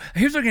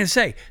 here's what I'm going to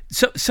say.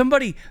 So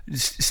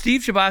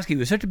Steve Chbosky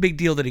was such a big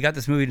deal that he got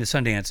this movie to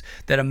Sundance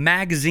that a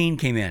magazine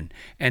came in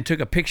and took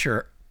a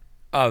picture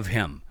of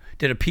him,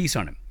 did a piece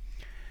on him.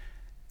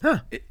 Huh.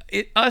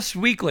 Us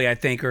Weekly, I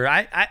think, or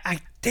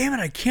damn it,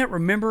 I can't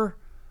remember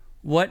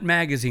what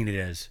magazine it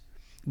is,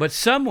 but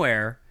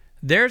somewhere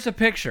there's a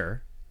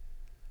picture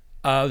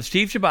of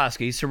Steve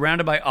Chbosky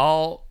surrounded by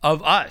all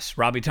of us,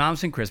 Robbie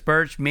Thompson, Chris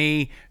Birch,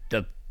 me,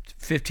 the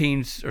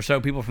 15 or so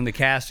people from the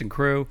cast and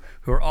crew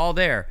who are all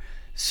there.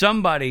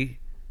 Somebody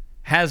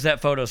has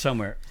that photo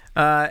somewhere.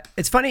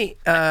 It's funny.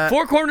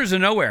 Four corners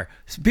of nowhere.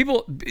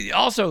 People,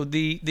 also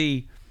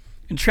the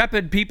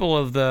intrepid people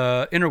of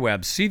the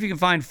interwebs, see if you can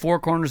find Four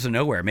Corners of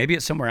Nowhere. Maybe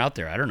it's somewhere out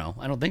there. I don't know.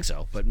 I don't think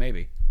so, but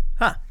maybe.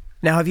 Huh.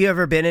 Now, have you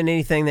ever been in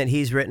anything that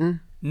he's written?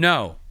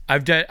 No, I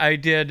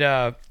did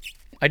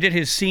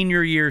his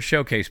senior year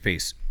showcase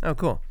piece Oh,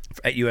 cool.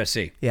 at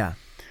USC. Yeah.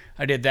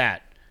 I did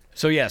that.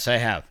 So yes, I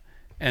have.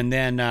 And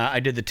then I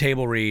did the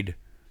table read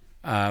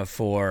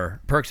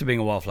for Perks of Being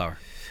a Wallflower.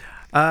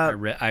 I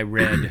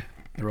read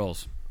the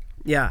roles.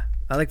 Yeah.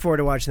 I look forward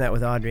to watching that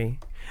with Audrey.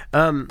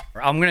 I'm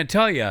going to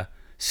tell you,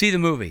 see the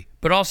movie,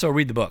 but also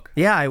read the book.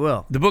 Yeah, I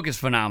will. The book is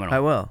phenomenal. I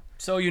will.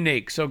 So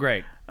unique, so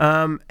great.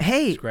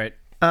 Hey, Great.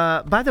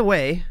 by the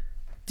way,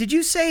 did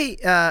you say,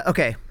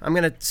 okay, I'm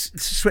going to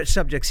switch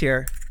subjects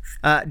here.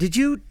 Did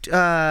you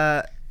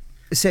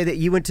say that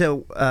you went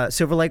to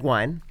Silver Lake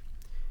Wine?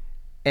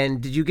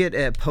 And did you get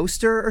a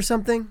poster or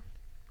something?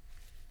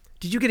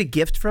 Did you get a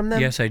gift from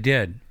them? Yes, I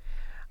did.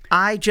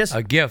 I just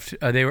A gift.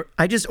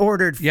 I just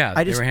ordered. They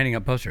were handing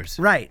out posters.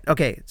 Right.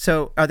 Okay.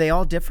 So are they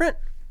all different?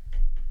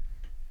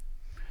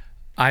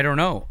 I don't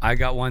know. I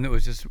got one that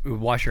was just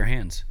wash your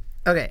hands.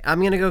 Okay.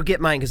 I'm gonna go get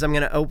mine because I'm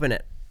gonna open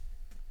it.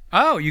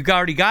 Oh, you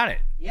already got it.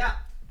 Yeah.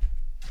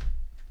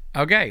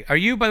 Okay.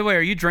 By the way,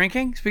 are you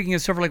drinking? Speaking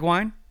of Silver Lake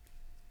Wine?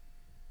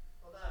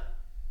 Hold on.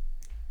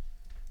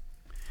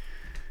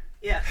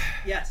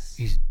 Yes.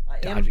 He's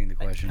dodging the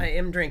question. I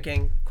am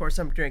drinking. Of course,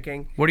 I'm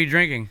drinking. What are you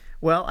drinking?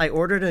 Well, I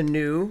ordered a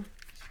new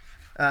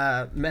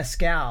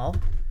mezcal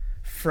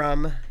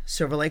from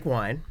Silver Lake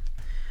Wine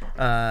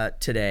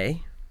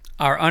today.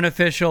 Our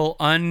unofficial,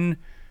 unpaid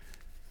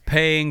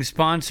paying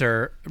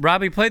sponsor.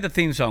 Robbie, play the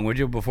theme song, would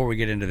you, before we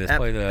get into this?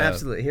 Play the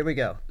Absolutely. Here we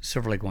go.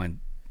 Silver Lake Wine.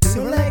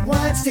 Silver Lake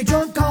Wine, stay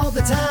drunk all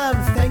the time,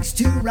 thanks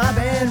to Rob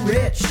and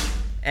Rich.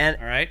 And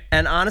All right.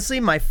 And honestly,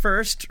 my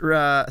first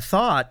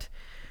thought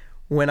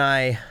when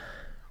I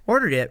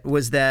ordered it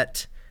was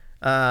that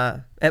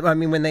I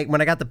mean when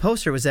I got the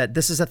poster was that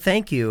this is a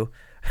thank you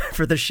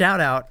for the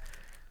shout out.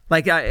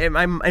 Like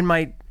I'm in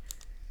my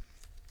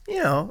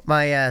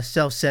my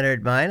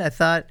self-centered mind, I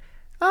thought,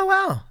 oh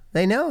wow,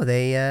 they know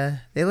they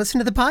listen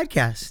to the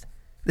podcast.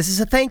 This is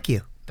a thank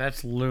you.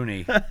 That's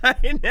loony.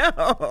 I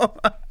know.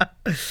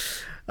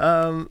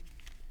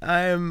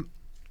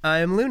 I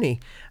am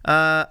loony.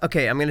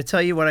 Okay, I'm going to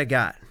tell you what I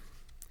got.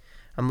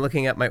 I'm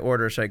looking at my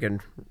order so I can.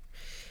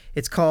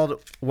 It's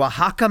called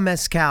Oaxaca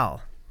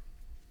Mezcal.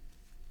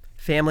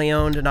 Family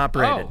owned and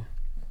operated. Oh,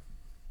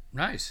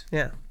 nice.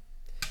 Yeah.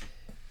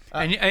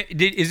 And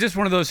is this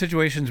one of those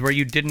situations where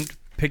you didn't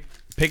pick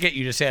it?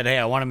 You just said, "Hey,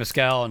 I want a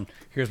mezcal, and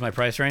here's my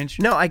price range."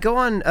 No, I go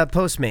on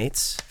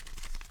Postmates,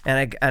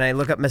 and I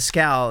look up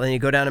mezcal, and you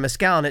go down to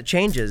mezcal, and it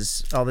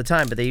changes all the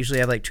time. But they usually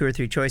have like 2 or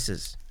 3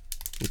 choices.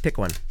 You pick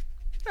one.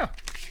 Yeah.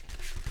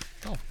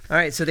 All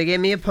right, so they gave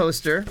me a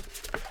poster,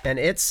 and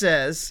it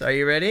says, "Are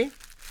you ready?"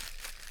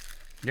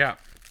 Yeah.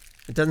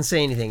 It doesn't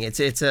say anything. It's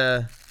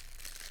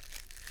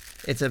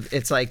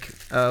like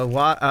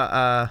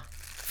a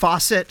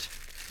faucet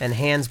and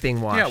hands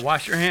being washed. Yeah.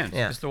 Wash your hands.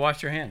 Yeah. Just to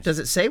wash your hands. Does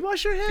it say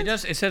wash your hands? It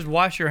does. It says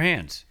wash your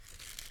hands.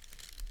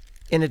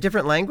 In a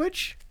different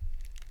language?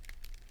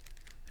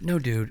 No,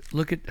 dude.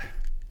 Look at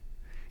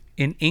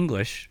in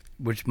English,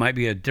 which might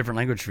be a different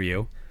language for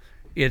you.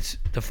 It's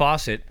the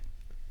faucet.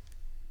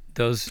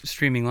 Those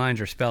streaming lines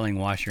are spelling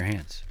wash your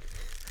hands.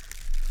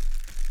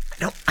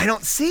 I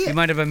don't see You it.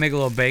 mind if I make a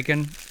little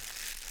bacon?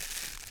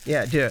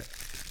 Yeah, do it.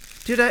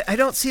 Dude, I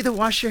don't see the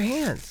wash your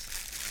hands.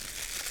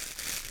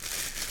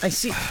 I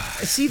see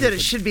that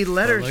it should be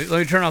letters. Let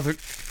me turn off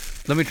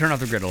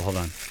the griddle. Hold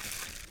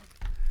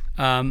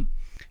on.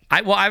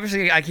 Well,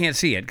 obviously I can't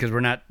see it because we're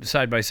not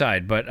side by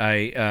side. But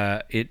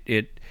if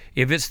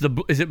it's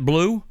is it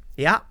blue?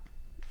 Yeah.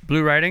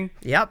 Blue writing?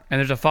 Yep. And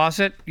there's a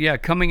faucet. Yeah,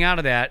 coming out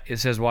of that, it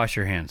says wash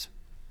your hands.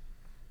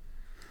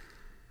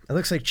 It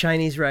looks like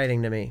Chinese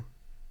writing to me.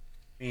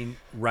 I mean,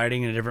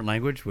 writing in a different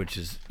language, which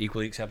is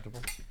equally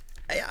acceptable.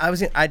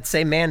 I'd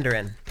say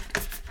Mandarin.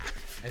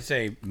 I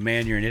say,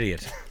 man, you're an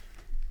idiot.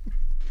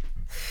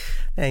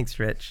 Thanks,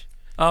 Rich.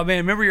 Oh man,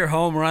 remember your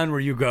home run where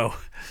you go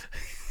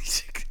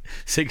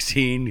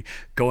 16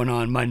 going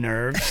on my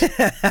nerves?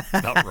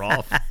 About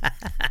Rolf.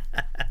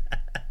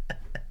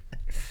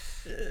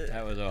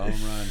 That was a home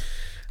run.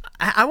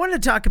 I want to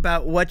talk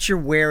about what you're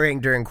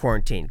wearing during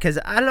quarantine, because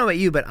I don't know about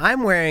you, but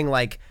I'm wearing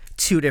like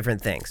 2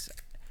 different things.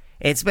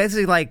 It's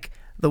basically like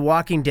The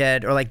Walking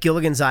Dead or like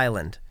Gilligan's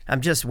Island.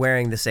 I'm just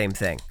wearing the same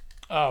thing.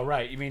 Oh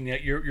right, you mean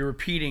that you're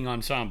repeating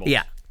ensembles?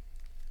 Yeah.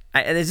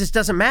 It just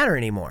doesn't matter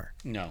anymore.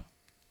 No,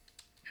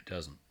 it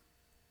doesn't.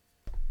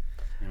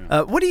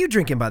 What are you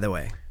drinking, by the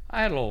way?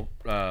 I had a little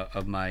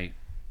of my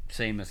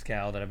same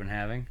mezcal that I've been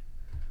having.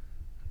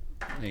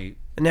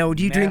 Now,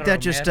 do you drink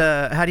that Mero, just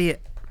how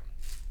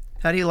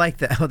do you like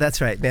that? Oh,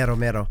 that's right,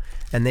 mero.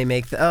 And they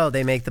make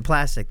the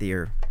plastic that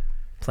you're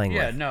playing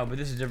Yeah, with. no, but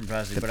this is different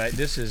plastic. But I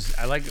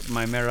like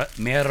my mero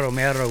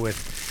with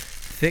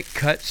thick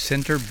cut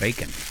center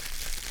bacon.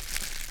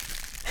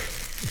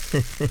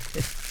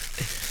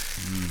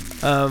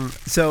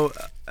 So,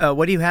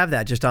 what do you have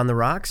that just on the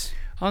rocks?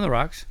 On the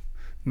rocks,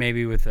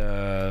 maybe with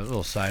a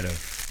little side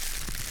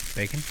of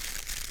bacon.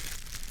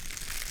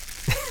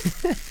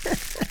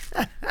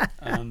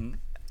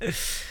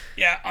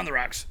 Yeah, on the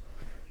rocks.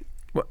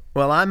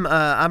 Well,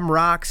 I'm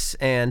rocks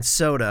and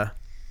soda,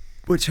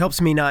 which helps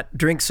me not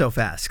drink so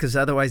fast, because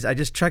otherwise I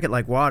just chuck it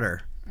like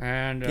water.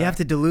 And You have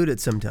to dilute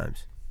it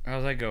sometimes.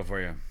 how's that go for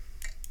you?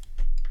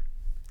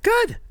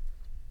 Good.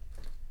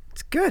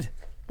 It's good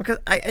because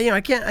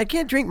I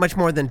can't drink much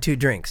more than 2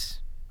 drinks.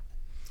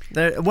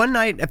 One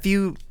night,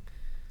 there's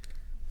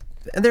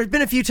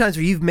been a few times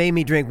where you've made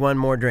me drink one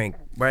more drink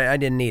where I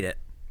didn't need it.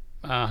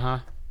 Uh-huh.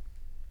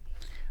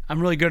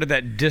 I'm really good at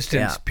that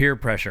distance peer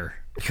pressure.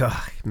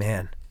 Oh,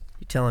 man,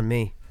 you're telling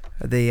me.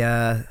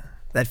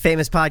 That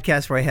famous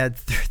podcast where I had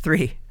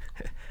 3.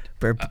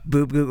 Boob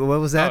Google. What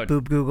was that?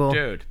 Boob Google.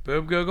 Dude,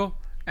 Boob Google.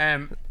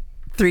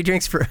 3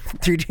 drinks for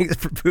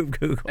Boob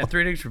Google. And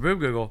 3 drinks for Boob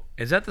Google.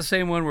 Is that the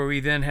same one where we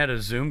then had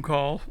a Zoom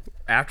call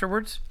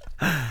afterwards?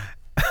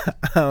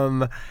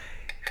 No,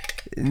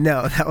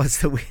 that was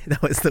the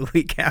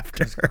week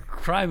after.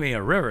 Cry me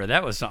a river.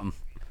 That was something.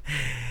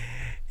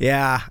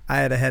 Yeah, I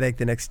had a headache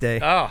the next day.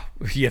 Oh,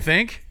 you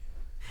think?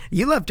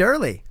 You left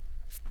early.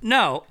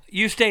 No,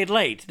 you stayed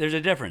late. There's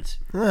a difference.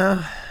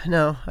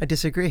 No, I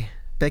disagree.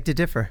 Beg to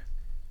differ.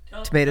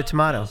 Tomato.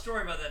 Tell a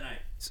story about that night.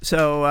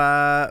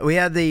 So we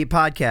had the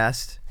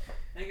podcast,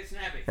 Make it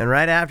snappy. and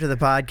right after the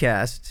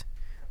podcast,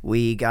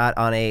 we got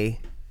on a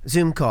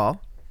Zoom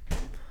call.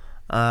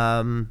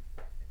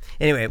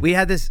 Anyway, we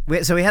had this.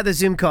 So we had the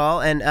Zoom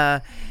call, and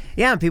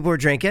and people were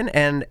drinking,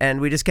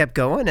 and we just kept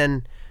going.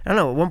 And I don't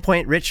know. At one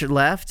point, Richard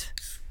left,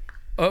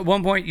 At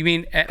one point, you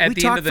mean at We the end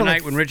talked of the for, night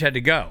like, when Rich had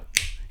to go?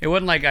 It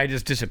wasn't like I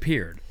just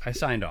disappeared. I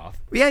signed off.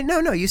 Yeah,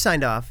 no, you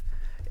signed off.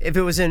 If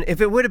it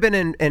would have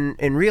been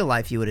in real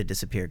life, you would have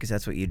disappeared because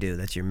that's what you do.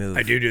 That's your move.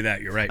 I do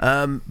that. You're right.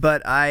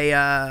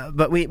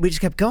 But we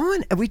just kept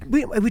going. And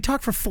we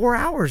talked for 4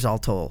 hours all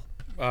told.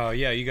 Oh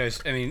yeah, you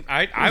guys. I mean,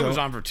 I was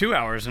on for 2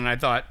 hours, and I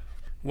thought,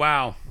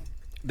 wow,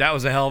 that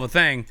was a hell of a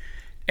thing,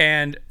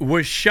 and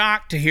was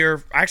shocked to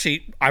hear.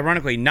 Actually,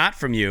 ironically, not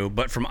from you,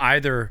 but from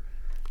either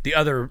the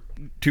other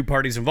two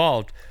parties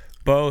involved.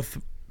 Both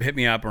hit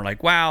me up and were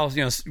like, wow,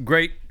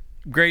 great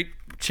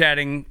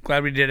chatting.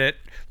 Glad we did it.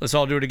 Let's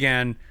all do it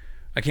again.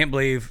 I can't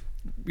believe,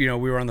 we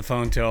were on the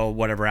phone till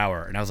whatever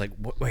hour. And I was like,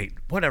 wait,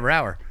 whatever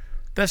hour?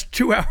 That's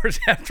 2 hours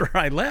after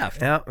I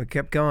left. Yeah, we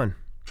kept going.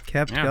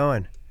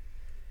 Going.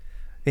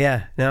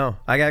 Yeah, no.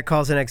 I got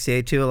calls in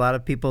XCA too. A lot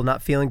of people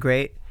not feeling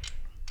great.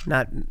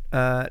 Not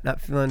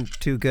feeling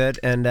too good.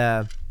 And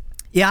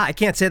yeah, I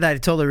can't say that I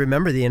totally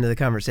remember the end of the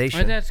conversation.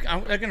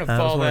 I'm going to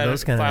file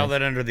nights.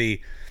 that under the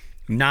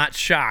not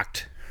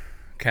shocked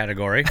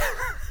category.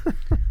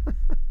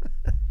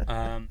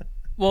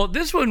 Well,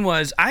 this one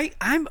was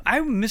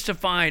I'm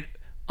mystified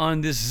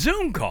on this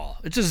Zoom call.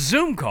 It's a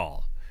Zoom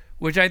call,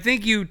 which I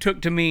think you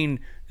took to mean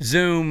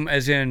Zoom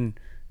as in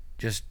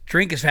just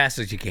drink as fast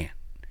as you can,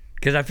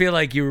 because I feel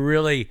like you were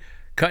really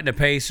cutting a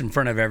pace in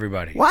front of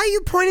everybody. Why are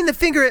you pointing the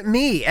finger at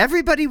me?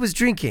 Everybody was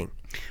drinking.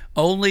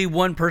 Only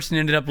one person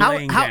ended up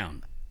laying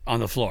down on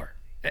the floor.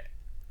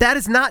 That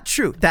is not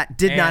true. That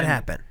did not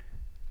happen.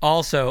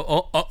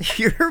 Also,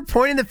 You're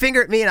pointing the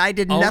finger at me, and I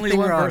did nothing only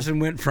one wrong. person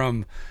went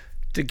from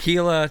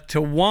tequila to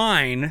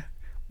wine,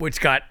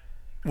 which caught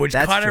That's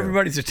true.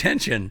 everybody's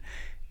attention,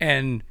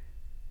 and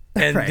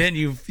Right. then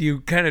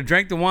you kind of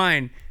drank the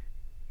wine,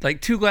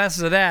 like 2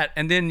 glasses of that,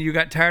 and then you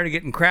got tired of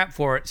getting crap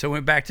for it, so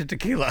went back to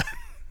tequila.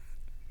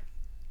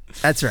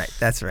 That's right.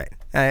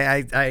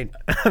 I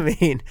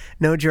mean,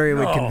 no jury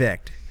would No.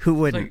 convict. Who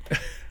wouldn't?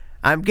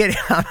 I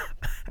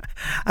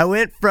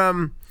went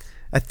from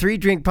a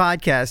 3-drink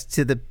podcast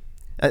to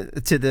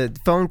the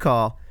phone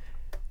call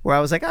where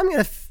I was like, I'm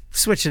gonna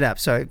switch it up.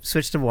 So I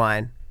switched to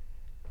wine.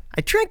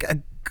 I drank a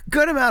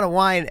good amount of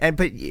wine,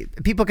 but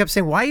people kept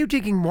saying, "Why are you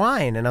drinking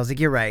wine?" And I was like,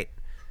 "You're right."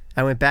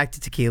 I went back to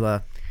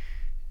tequila,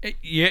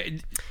 Yeah,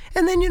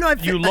 and then you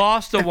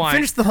lost the I wine.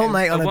 Finished the whole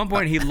night. At on one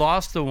point, he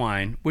lost the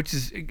wine, which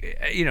is,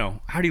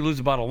 how do you lose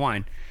a bottle of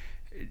wine?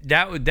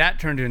 That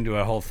turned into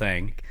a whole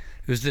thing.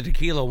 It was the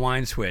tequila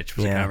wine switch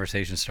was a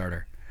conversation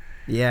starter.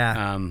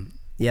 Yeah.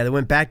 They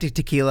went back to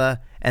tequila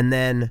and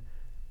then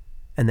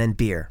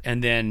beer.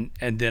 And then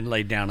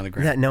laid down on the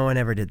ground. No one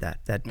ever did that.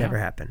 That never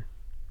happened.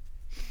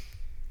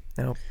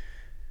 No.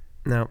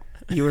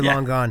 You were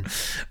long gone.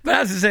 But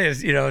I was to say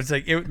is, it's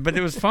like, but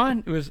it was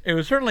fun. It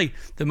was certainly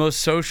the most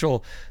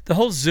social. The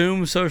whole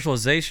Zoom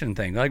socialization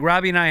thing. Like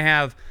Robbie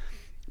and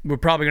we're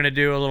probably going to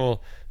do a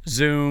little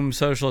Zoom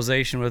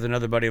socialization with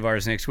another buddy of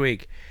ours next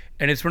week,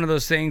 and it's one of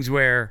those things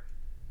where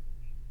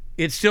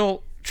it's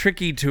still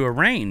tricky to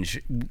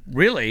arrange,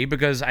 really,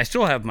 because I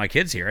still have my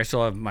kids here. I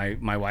still have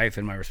my wife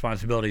and my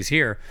responsibilities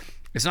here.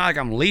 It's not like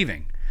I'm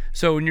leaving.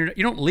 So when you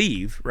don't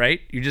leave, right?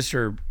 You just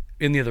are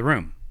in the other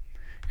room,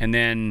 and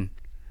then.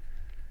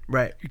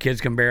 Right. Your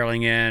kids come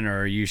barreling in,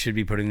 or you should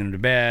be putting them to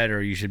bed,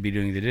 or you should be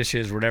doing the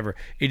dishes, or whatever.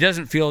 It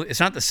doesn't feel, it's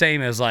not the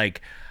same as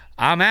like,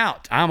 I'm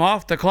out, I'm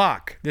off the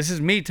clock, this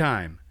is me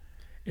time.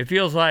 It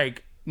feels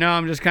like, no,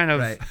 I'm just kind of,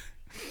 Right.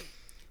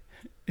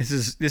 this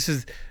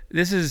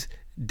is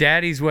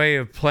daddy's way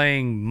of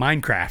playing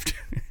Minecraft.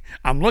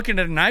 I'm looking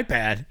at an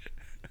iPad,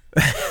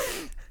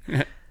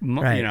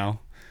 Right.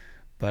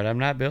 but I'm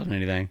not building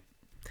anything.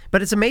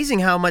 But it's amazing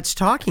how much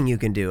talking you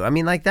can do. I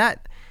mean, like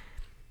that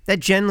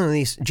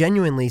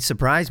genuinely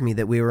surprised me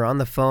that we were on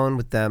the phone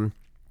with them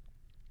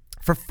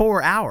for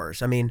 4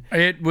 hours. I mean,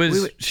 It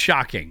was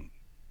shocking.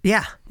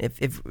 yeah,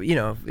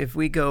 if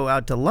we go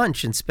out to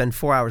lunch and spend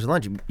 4 hours at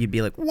lunch, you'd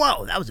be like,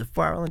 whoa, that was a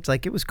 4-hour lunch.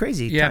 Like, it was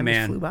crazy. Yeah, Time just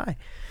man. flew by.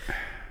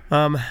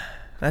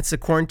 That's the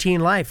quarantine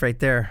life right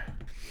there.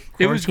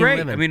 It was Quarantine great.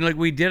 living. I mean, like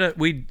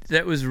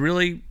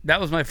that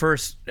was my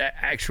first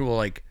actual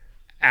like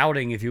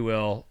outing, if you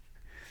will.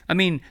 I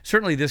mean,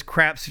 certainly this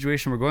crap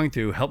situation we're going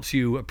through helps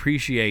you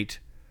appreciate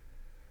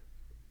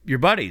your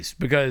buddies,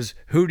 because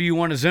who do you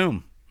want to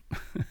Zoom?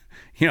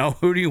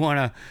 Who do you want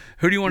to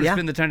Yeah.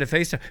 spend the time to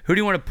FaceTime? Who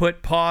do you want to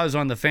put pause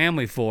on the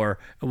family for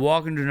and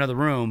walk into another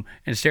room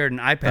and stare at an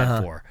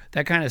iPad for?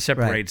 That kind of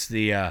separates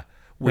the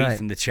wheat Right.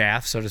 from the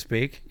chaff, so to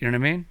speak. You know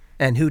what I mean?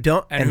 And who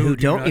don't you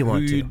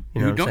want to?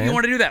 Who don't you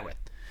want to do that with?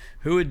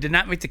 Who did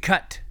not make the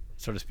cut,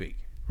 so to speak?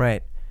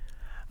 Right.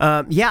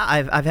 Yeah,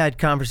 I've had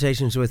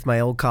conversations with my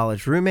old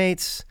college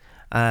roommates.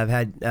 I've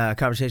had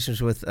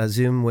conversations with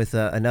Zoom with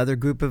another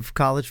group of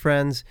college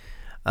friends.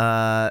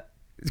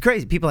 It's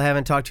crazy. People I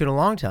haven't talked to in a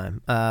long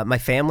time. My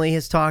family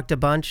has talked a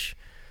bunch,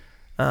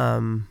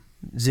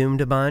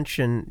 Zoomed a bunch,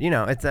 and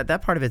it's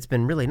that part of it's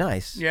been really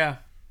nice. Yeah.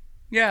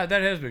 Yeah,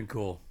 that has been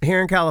cool.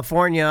 Here in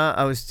California,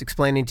 I was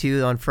explaining to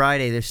you on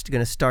Friday, they're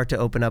going to start to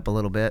open up a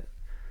little bit.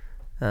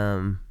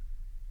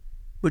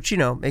 which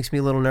makes me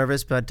a little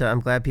nervous. But I'm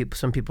glad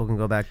some people can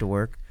go back to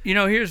work.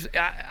 Here's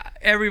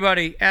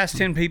everybody. Ask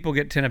 10 people,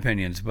 get 10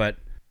 opinions. But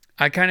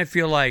I kind of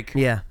feel like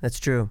Yeah, that's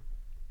true.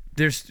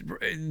 there's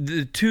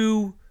the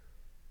two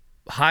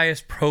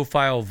highest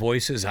profile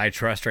voices I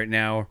trust right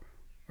now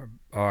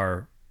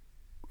are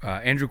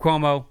Andrew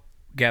Cuomo,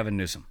 Gavin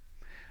Newsom.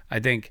 I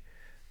think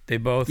they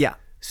both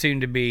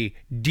seem to be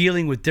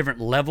dealing with different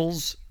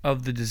levels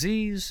of the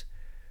disease,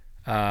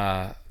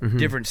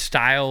 different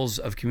styles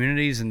of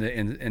communities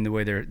in the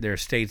way their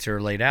states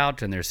are laid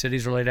out and their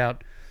cities are laid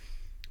out,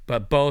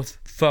 but both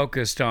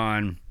focused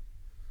on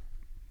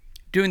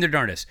doing their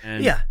darndest.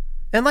 And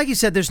and like you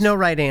said, there's no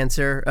right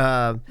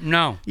answer.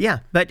 No. Yeah,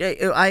 but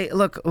I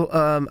look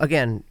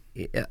again.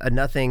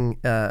 Nothing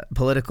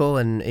political,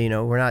 and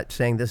we're not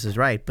saying this is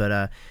right,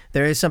 but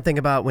there is something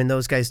about when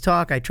those guys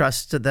talk. I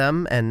trust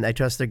them, and I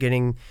trust they're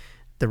getting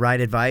the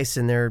right advice,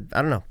 and they're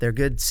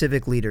good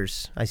civic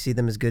leaders. I see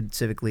them as good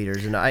civic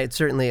leaders, and I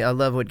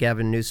love what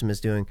Gavin Newsom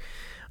is doing.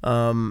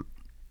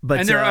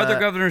 But there are other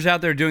governors out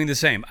there doing the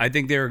same. I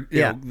think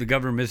the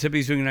governor of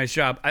Mississippi is doing a nice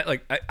job.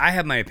 I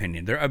have my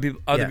opinion. There are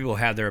other people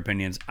have their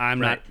opinions. I'm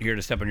not here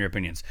to step on your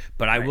opinions,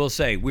 but I will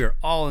say we're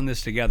all in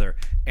this together,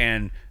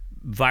 and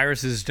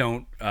viruses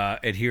don't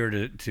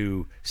adhere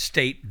to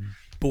state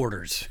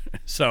borders.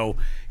 So,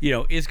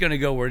 it's going to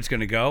go where it's going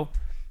to go,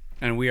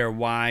 and we are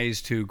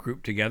wise to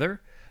group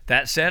together.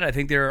 That said, I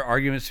think there are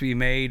arguments to be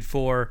made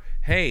for,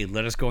 hey,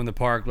 let us go in the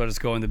park, let us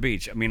go on the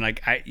beach. I mean,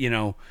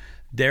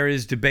 there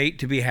is debate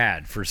to be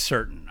had for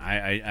certain.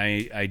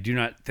 I do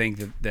not think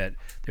that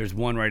there's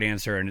one right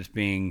answer, and it's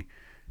being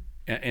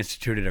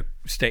instituted a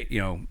state,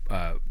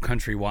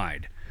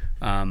 countrywide.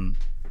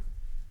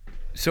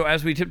 So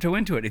as we tiptoe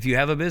into it, if you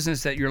have a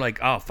business that you're like,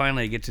 oh,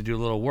 finally I get to do a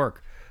little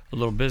work, a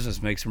little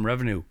business, make some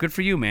revenue, good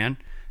for you, man.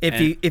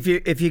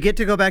 If you get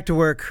to go back to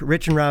work,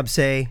 Rich and Rob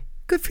say,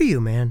 good for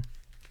you, man.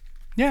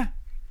 Yeah,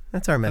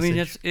 that's our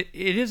message. I mean,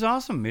 it is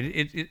awesome.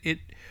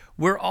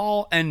 We're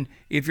all, and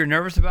if you're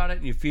nervous about it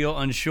and you feel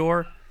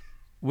unsure,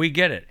 we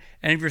get it.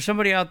 And if you're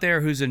somebody out there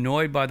who's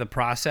annoyed by the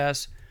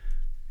process,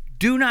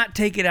 do not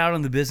take it out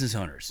on the business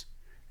owners.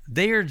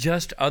 They are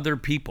just other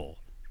people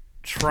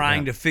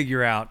trying to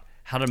figure out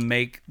how to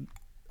make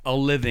a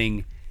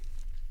living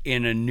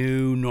in a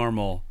new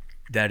normal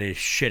that is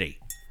shitty.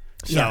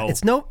 So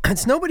it's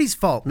nobody's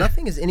fault.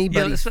 Nothing is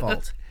anybody's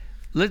fault.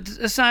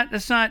 Let's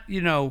not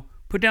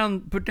put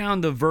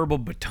down the verbal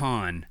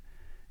baton,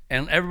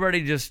 and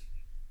everybody just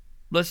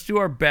let's do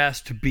our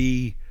best to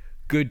be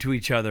good to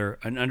each other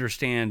and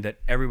understand that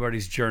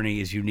everybody's journey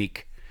is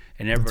unique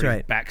and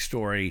everybody's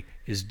backstory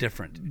is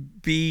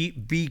different.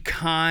 Be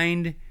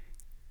kind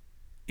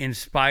in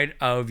spite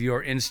of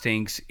your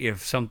instincts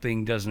if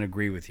something doesn't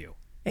agree with you.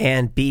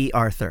 And be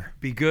Arthur.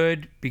 Be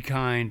good, be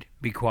kind,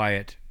 be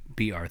quiet,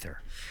 be Arthur.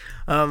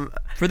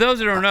 For those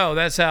that don't know,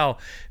 that's how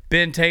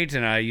Ben Tate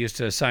and I used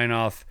to sign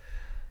off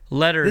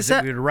letters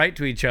that we would write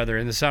to each other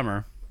in the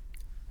summer.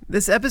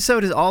 This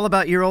episode is all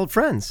about your old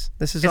friends.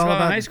 This is all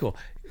about high school.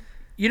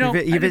 You're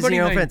visiting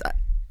your old friends.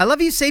 I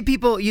love you say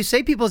people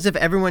as if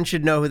everyone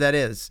should know who that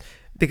is.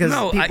 Because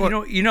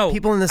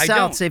people in the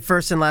South say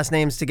first and last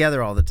names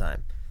together all the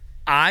time.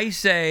 I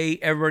say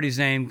everybody's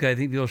name because I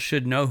think people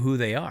should know who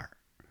they are.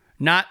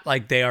 Not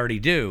like they already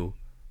do,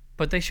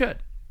 but they should.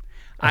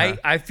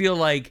 I feel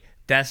like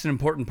that's an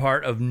important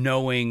part of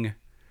knowing.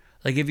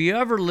 Like if you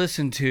ever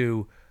listen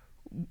to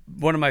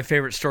one of my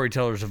favorite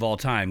storytellers of all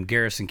time,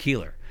 Garrison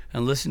Keillor,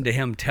 and listen to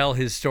him tell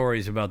his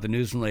stories about the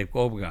news from Lake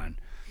Wobegon,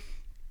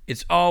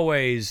 it's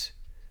always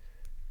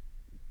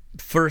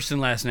first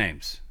and last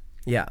names.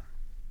 Yeah.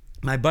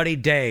 My buddy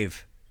David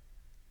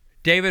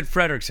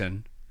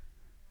Fredrickson,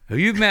 who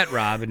you've met,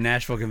 Rob, at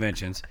Nashville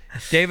conventions.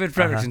 David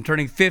Fredrickson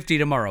turning 50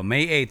 tomorrow.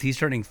 May 8th, he's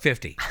turning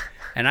 50.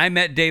 And I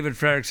met David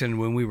Fredrickson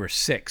when we were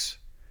 6,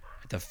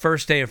 at the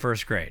first day of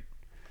first grade.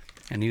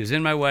 And he was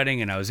in my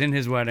wedding, and I was in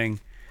his wedding.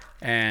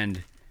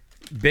 And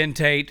Ben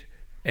Tate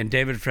and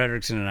David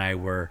Fredrickson and I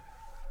were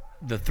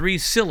the three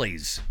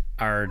sillies,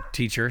 our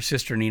teacher,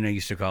 Sister Nina,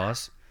 used to call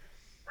us.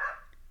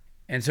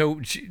 And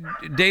so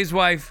Dave's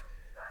wife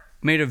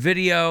made a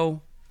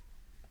video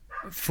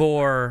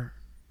for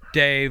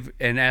Dave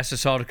and asked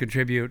us all to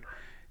contribute.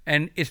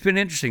 And it's been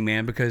interesting,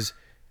 man, because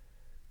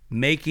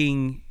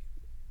making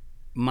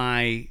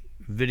my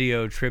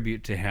video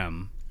tribute to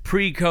him,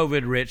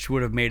 pre-COVID Rich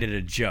would have made it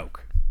a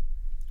joke.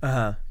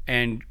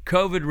 And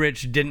COVID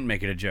Rich didn't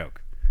make it a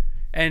joke.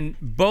 And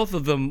both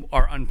of them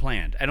are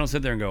unplanned. I don't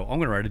sit there and go, I'm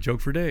going to write a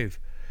joke for Dave.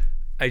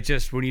 I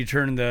just, when you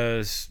turn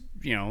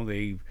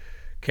the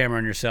camera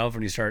on yourself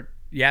and you start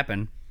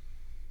yapping,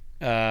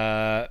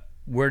 where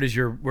does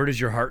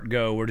your heart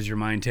go? Where does your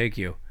mind take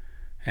you?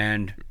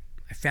 And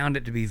I found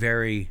it to be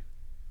very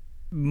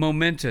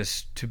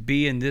momentous to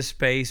be in this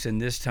space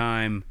and this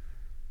time.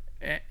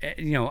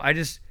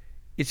 It's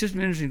just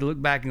been interesting to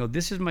look back and go,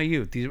 this is my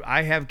youth.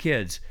 I have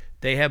kids.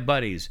 They have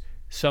buddies.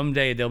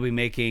 Someday they'll be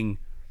making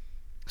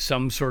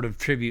some sort of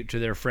tribute to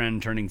their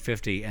friend turning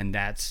 50, and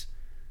that's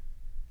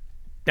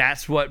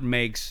what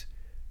makes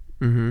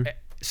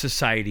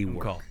society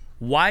work.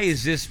 why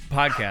is this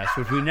podcast,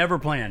 which we never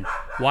planned,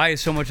 why is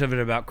so much of it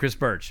about Chris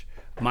Birch,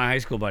 my high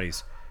school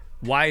buddies?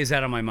 Why is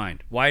that on my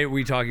mind? Why are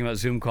we talking about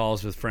Zoom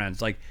calls with friends?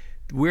 Like,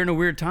 we're in a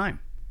weird time.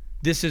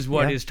 This is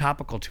what is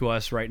topical to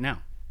us right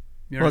now.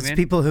 You know what I mean? It's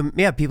people who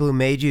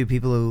made you,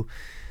 people who,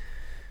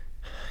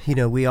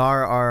 we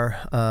are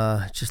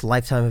our just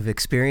lifetime of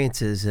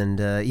experiences, and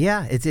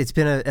it's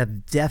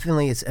been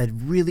definitely a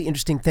really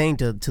interesting thing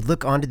to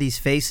look onto these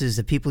faces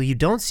of people you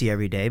don't see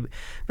every day,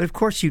 but of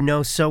course you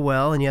know so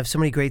well, and you have so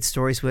many great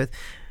stories with.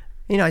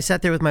 I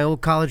sat there with my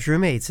old college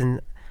roommates, and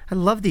I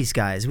love these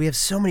guys. We have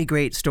so many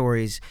great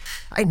stories.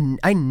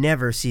 I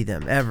never see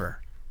them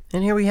ever,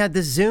 and here we had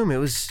this Zoom. It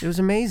was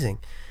amazing.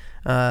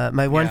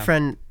 My one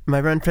friend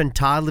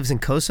Todd lives in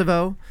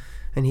Kosovo,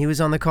 and he was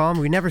on the call. And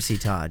we never see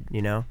Todd,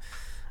 and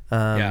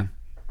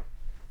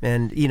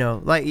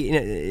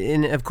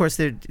and of course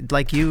they're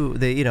like you.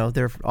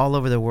 They're all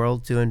over the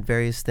world doing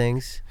various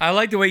things. I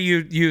like the way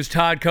you use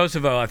Todd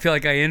Kosovo. I feel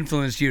like I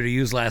influenced you to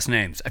use last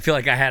names. I feel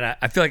like I had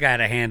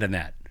a hand in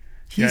that.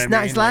 He's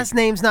not. His last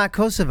name's not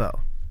Kosovo.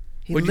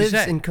 He What'd you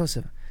lives say? in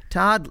Kosovo.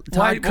 Todd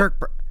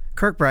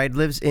Kirkbride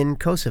lives in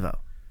Kosovo.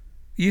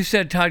 You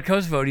said Todd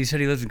Kosovo, and you said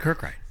he lives in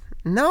Kirkbride.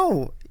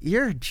 No,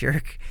 you're a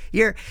jerk.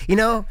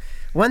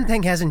 One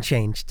thing hasn't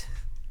changed.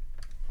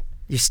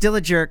 You're still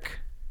a jerk.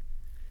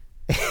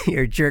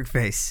 You're a jerk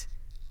face.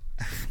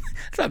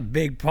 That's a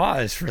big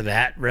pause for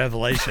that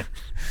revelation.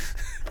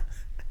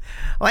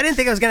 Well, I didn't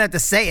think I was going to have to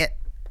say it.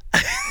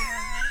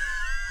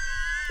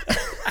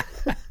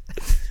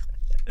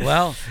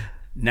 Well,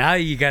 now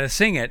you got to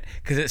sing it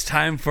because it's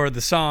time for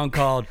the song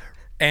called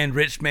 "And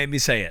Rich Made Me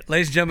Say It."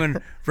 Ladies and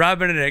gentlemen, Rob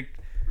Benedict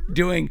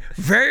doing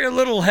very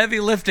little heavy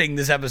lifting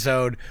this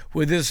episode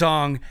with this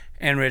song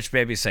 "And Rich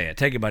Made Me Say It."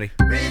 Take it, buddy.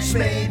 Rich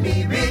made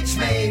me, rich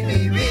made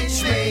me,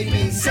 rich made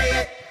me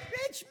say it.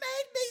 Rich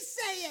made me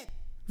say it.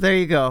 There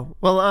you go.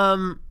 Well,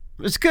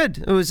 it was good.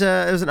 It was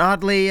an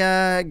oddly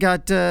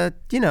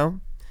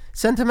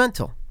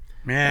sentimental.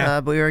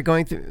 Yeah, But we were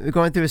going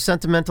through a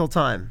sentimental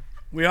time.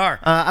 we are.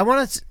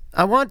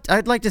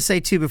 I'd like to say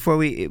too before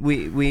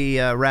we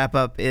wrap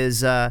up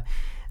is I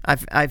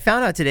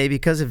found out today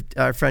because of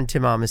our friend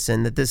Tim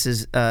Amundsen that this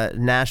is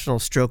National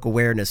Stroke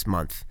Awareness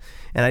Month,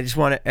 and I just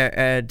want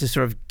to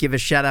sort of give a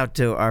shout out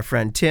to our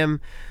friend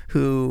Tim,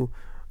 who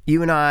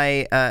you and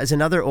I is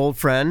another old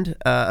friend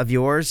of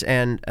yours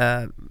and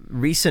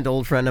recent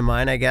old friend of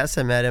mine. I guess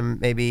I met him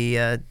maybe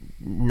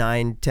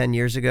 9-10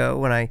 years ago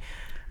when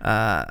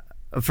I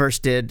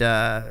first did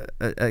a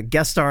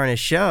guest star on his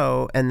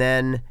show, and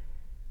then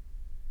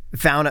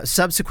found out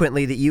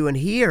subsequently that you and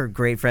he are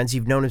great friends.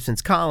 You've known him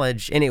since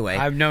college. Anyway,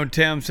 I've known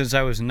Tim since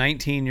I was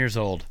 19 years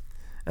old.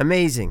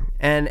 Amazing.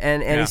 And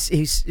Yeah.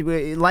 he's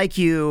like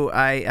you.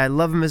 I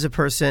love him as a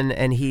person,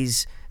 and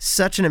he's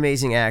such an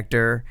amazing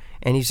actor.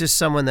 And he's just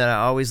someone that I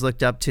always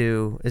looked up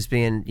to as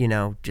being,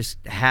 just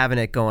having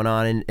it going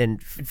on.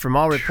 And from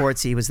all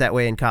reports, he was that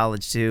way in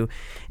college too.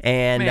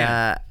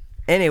 And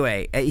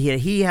anyway,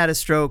 he had a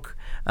stroke.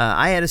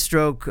 I had a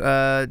stroke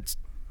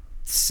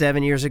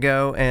 7 years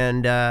ago,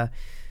 and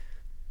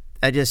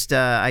I just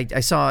I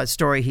saw a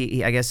story.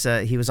 He I guess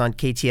he was on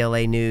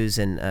KTLA News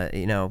and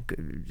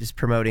just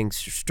promoting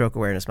Stroke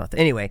Awareness Month.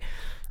 Anyway,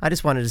 I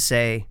just wanted to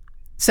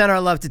send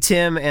our love to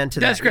Tim and to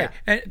That's great.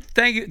 Yeah. And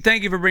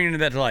thank you for bringing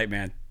that to light,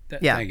 man.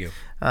 Yeah. Thank you.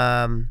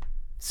 Anyway.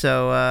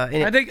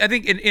 I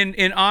think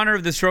in honor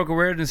of the Stroke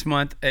Awareness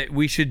Month,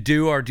 we should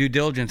do our due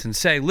diligence and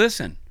say,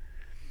 listen,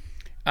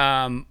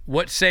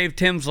 what saved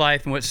Tim's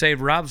life and what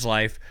saved Rob's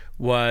life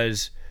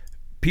was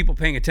people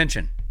paying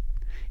attention.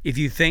 If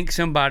you think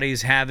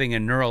somebody's having a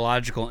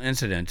neurological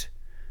incident,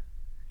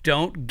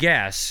 don't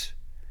guess.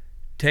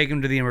 Take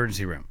them to the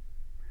emergency room.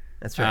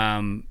 That's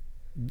right.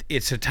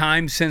 It's a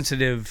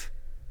time-sensitive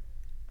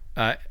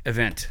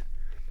event,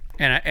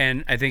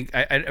 and I think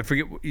I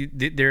forget.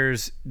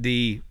 There's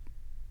the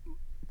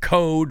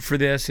code for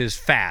this is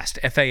FAST,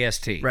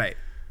 F-A-S-T. Right.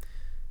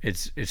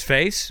 It's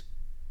face,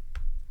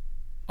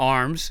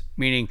 arms,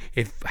 meaning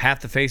if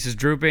half the face is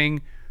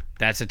drooping,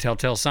 that's a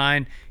telltale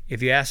sign.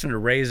 If you ask them to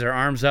raise their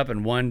arms up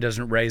and one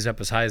doesn't raise up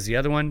as high as the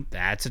other one,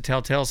 that's a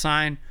telltale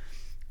sign.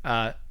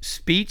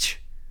 Speech,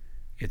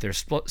 if they're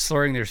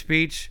slurring their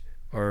speech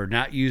or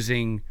not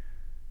using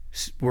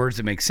words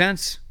that make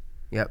sense.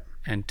 Yep.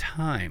 And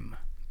time,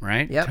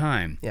 right? Yep.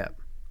 Time. Yep.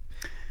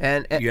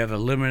 And You have a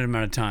limited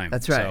amount of time.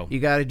 that's right. So, You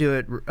got to do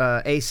it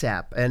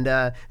ASAP.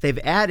 And they've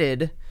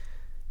added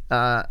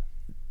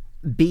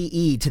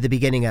BE to the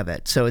beginning of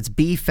it, so it's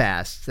be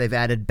fast. They've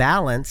added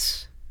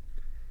balance.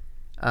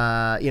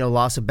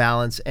 Loss of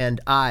balance, and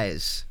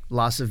eyes,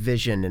 loss of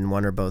vision in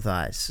one or both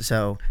eyes.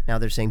 So now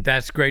they're saying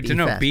that's great to be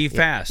know. fast. Be Yeah,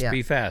 fast. yeah,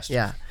 Be fast.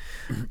 Yeah.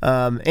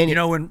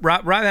 When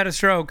Rob had a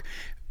stroke,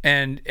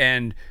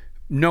 and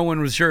no one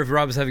was sure if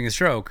Rob was having a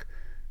stroke,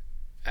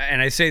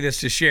 and I say this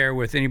to share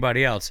with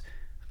anybody else,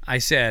 I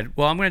said,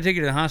 well, I'm going to take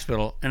you to the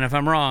hospital, and if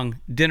I'm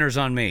wrong, dinner's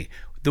on me.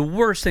 The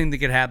worst thing that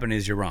could happen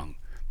is you're wrong.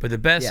 But the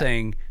best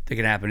thing that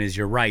could happen is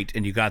you're right,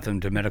 and you got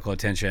them to medical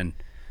attention.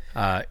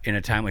 in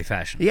a timely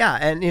fashion. Yeah,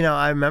 and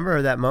I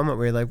remember that moment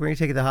where you're like, "We're gonna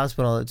take you to the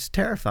hospital." It's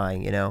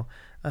terrifying,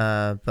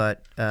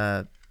 but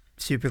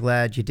super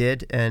glad you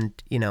did, and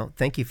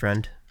thank you,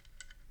 friend,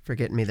 for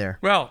getting me there.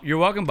 Well, you're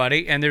welcome,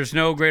 buddy. And there's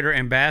no greater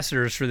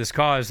ambassadors for this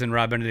cause than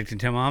Rob Benedict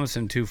and Tim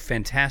Amundsen, two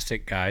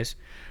fantastic guys.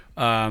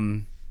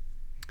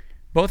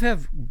 Both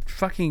have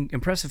fucking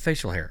impressive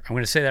facial hair. I'm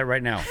going to say that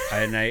right now,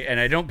 and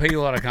I don't pay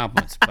you a lot of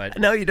compliments, but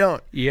No, you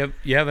don't. you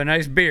have a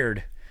nice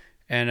beard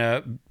and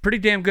a pretty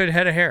damn good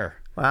head of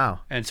hair. Wow.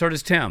 And so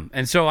does Tim.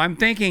 And so I'm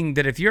thinking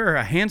that if you're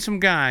a handsome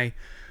guy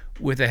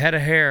with a head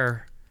of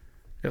hair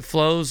that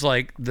flows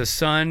like the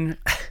sun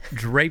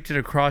draped it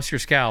across your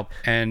scalp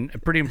and a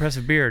pretty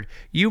impressive beard,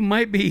 you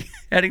might be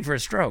heading for a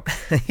stroke.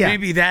 Yeah.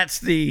 Maybe that's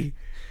the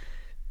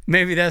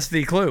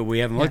clue we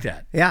haven't looked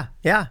at. Yeah.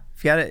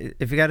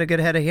 If you got a good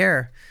head of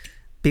hair,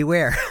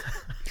 beware.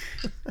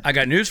 I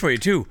got news for you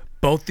too.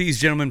 Both these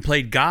gentlemen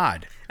played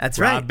God. That's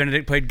Rob right.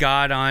 Benedict played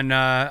God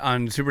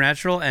on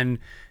Supernatural, and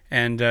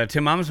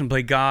Tim Amundsen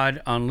played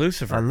God on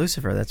Lucifer. On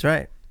Lucifer, that's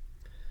right.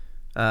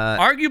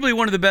 Arguably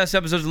one of the best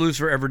episodes of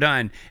Lucifer ever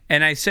done,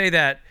 and I say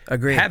that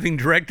Agreed. having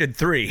directed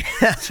 3.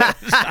 So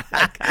it's not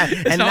like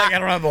I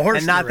don't have a horse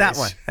And not in the that race.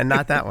 one. And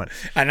not that one.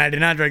 And I did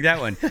not direct that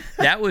one.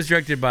 That was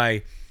directed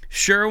by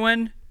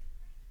Sherwin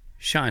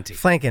Shanti.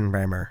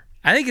 Flankenbremer.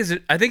 I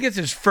think it's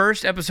his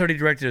first episode he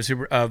directed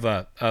of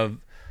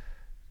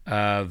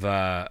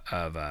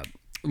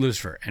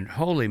Lucifer, and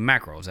holy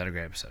mackerel, was that a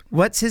great episode?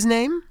 What's his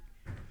name?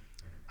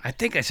 I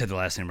think I said the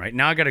last name right.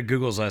 Now I got to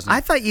Google his last name.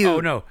 I thought you. Oh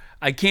no,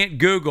 I can't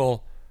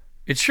Google.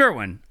 It's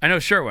Sherwin. I know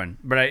Sherwin,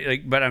 but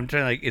I'm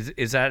trying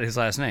is that his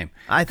last name?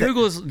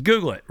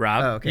 Google it,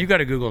 Rob. Oh, okay. You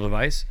got a Google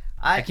device.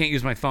 I I- can't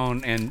use my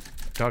phone and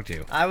talk to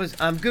you. I'm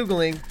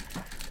Googling,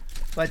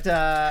 but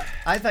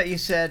I thought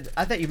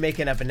you were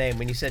making up a name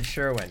when you said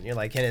Sherwin. You're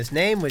like, and his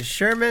name was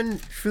Sherman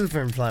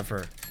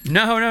Schluffenfluffer.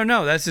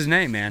 No, that's his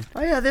name, man.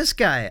 Oh yeah, this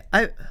guy.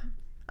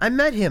 I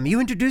met him.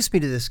 You introduced me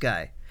to this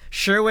guy.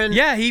 Sherwin.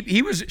 Yeah,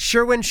 he was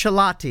Sherwin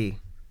Shalati.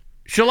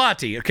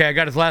 Shalati. Okay, I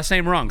got his last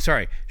name wrong.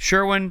 Sorry.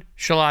 Sherwin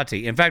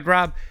Shalati. In fact,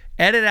 Rob,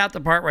 edit out the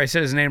part where I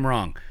said his name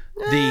wrong.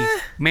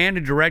 The man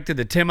who directed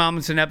the Tim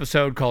Amundsen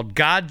episode called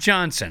God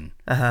Johnson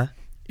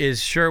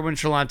is Sherwin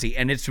Shalati,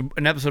 and it's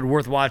an episode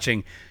worth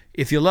watching.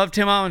 If you love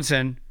Tim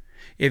Amundsen,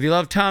 if you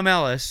love Tom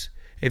Ellis,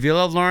 if you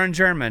love Lauren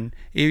German,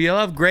 if you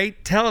love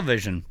great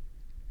television,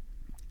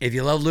 if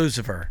you love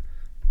Lucifer,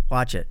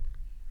 Watch it.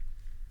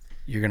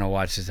 you're going to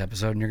watch this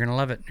episode and you're going to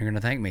love it. You're going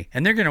to thank me.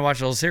 And they're going to watch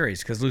the whole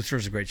series because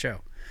Lucifer's a great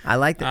show. I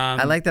like that.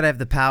 I like that I have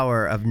the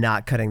power of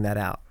not cutting that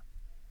out.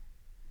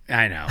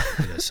 I know.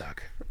 It does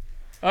suck.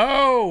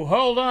 Oh,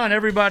 hold on,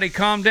 everybody.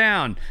 Calm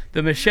down.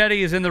 The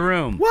machete is in the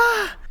room.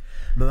 What?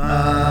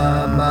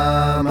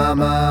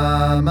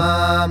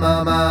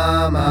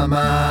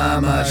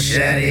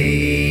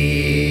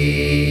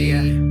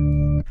 Machete.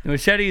 The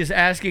machete is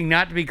asking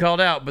not to be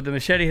called out, but the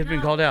machete has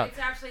been called out. It's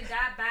actually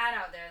that bad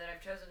out there that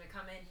I've chosen to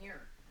come in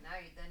here.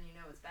 Then you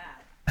know it's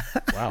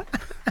bad. Wow.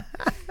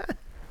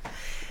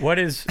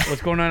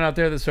 What's going on out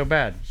there that's so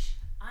bad?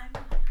 I'm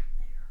not out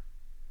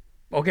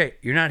there. Okay,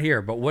 you're not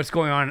here, but what's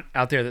going on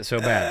out there that's so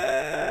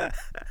bad?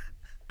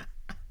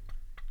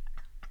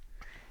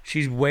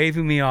 She's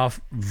waving me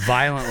off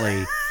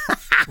violently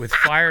with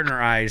fire in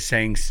her eyes,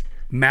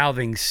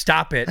 mouthing,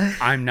 "Stop it,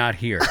 I'm not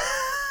here."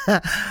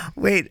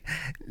 Wait.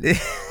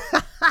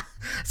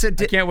 So I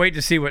can't wait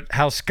to see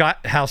how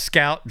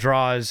Scout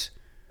draws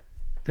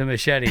the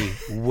machete,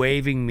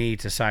 waving me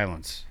to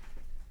silence.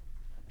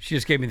 She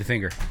just gave me the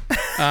finger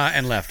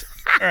and left.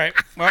 All right,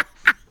 well,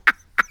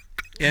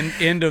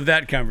 end of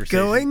that conversation.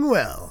 going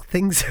well.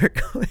 Things are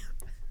going.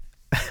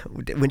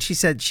 When she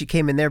said she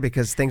came in there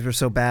because things were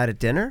so bad at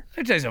dinner. Let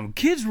me tell you something.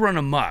 Kids run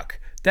amok.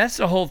 That's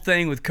the whole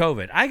thing with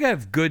COVID. I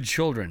have good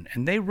children,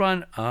 and they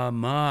run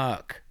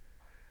amok.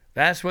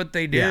 That's what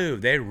they do. Yeah.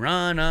 They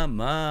run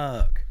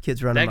amok.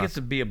 Kids run that amok. gets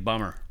to be a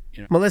bummer.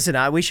 You know? Well, listen.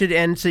 We should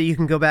end so you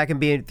can go back and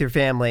be with your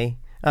family.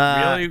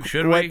 Really?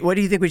 Should we? What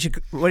do you think we should?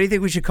 What do you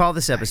think we should call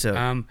this episode?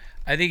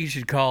 I think you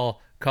should call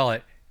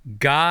it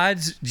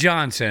God's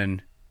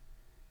Johnson,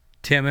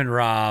 Tim and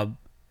Rob,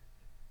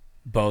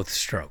 both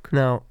stroke.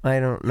 No, I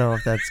don't know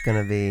if that's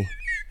gonna be.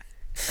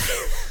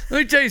 Let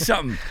me tell you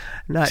something.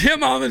 Not-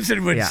 Tim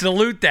Amundsen would Yeah.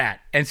 salute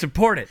that and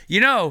support it. You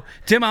know,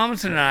 Tim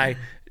Amundsen and I,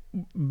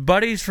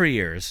 buddies for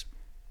years.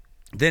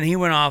 Then he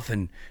went off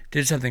and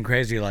did something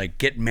crazy like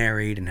get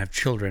married and have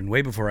children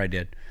way before I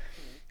did.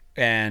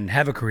 And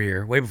have a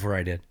career way before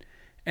I did.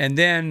 And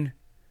then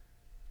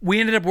we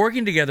ended up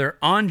working together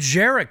on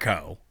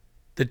Jericho,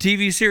 the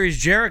TV series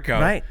Jericho,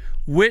 Right.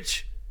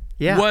 which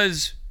Yeah.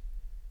 was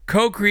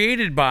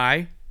co-created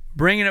by,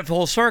 bringing it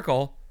full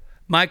circle,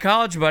 my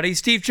college buddy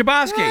Steve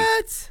Chbosky.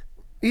 What?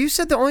 You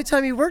said the only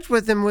time you worked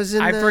with him was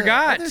in I the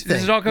forgot. other This thing.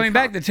 is all coming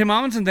back. The Tim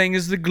Amundsen thing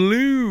is the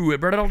glue. It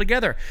brought it all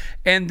together.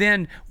 And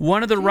then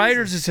one of the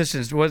writer's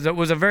assistants was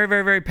a very,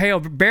 very, very pale,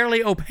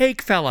 barely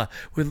opaque fella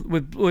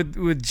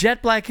with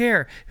jet black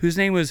hair, whose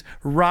name was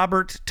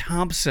Robert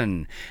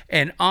Thompson.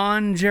 And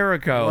on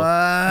Jericho,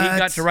 he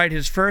got to write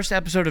his first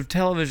episode of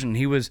television.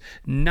 He was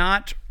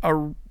not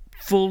a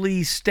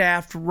fully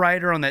staffed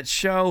writer on that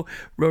show.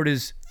 Wrote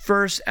his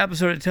first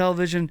episode of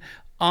television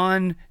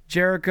on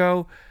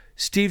Jericho.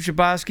 Steve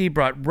Chbosky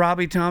brought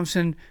Robbie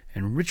Thompson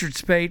and Richard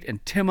Speight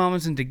and Tim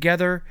Amundsen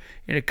together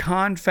in a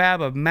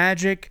confab of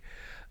magic.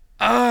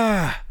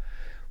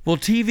 Will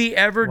TV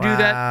ever do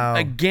that Wow.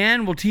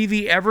 again? Will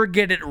TV ever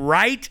get it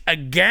right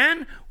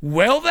again?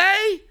 Will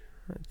they?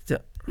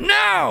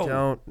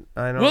 No.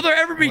 I don't. Will there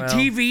ever be well,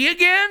 TV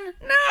again?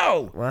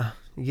 No. Well,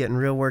 you're getting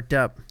real worked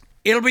up.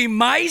 It'll be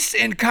mice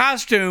in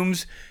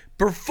costumes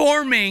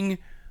performing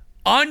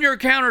on your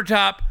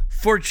countertop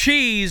for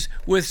cheese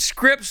with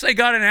scripts they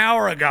got an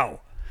hour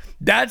ago.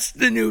 That's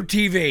the new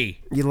TV.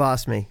 You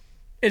lost me.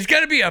 It's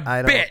going to be a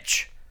I don't-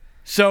 bitch.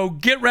 So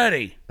get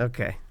ready.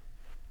 Okay.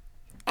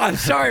 I'm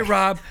sorry,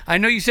 Rob. I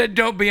know you said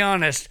don't be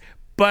honest,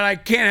 but I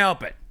can't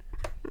help it.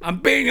 I'm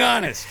being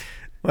honest.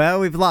 Well,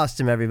 we've lost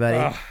him,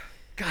 everybody.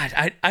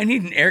 God, I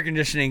need an air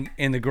conditioning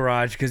in the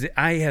garage because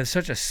I have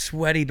such a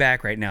sweaty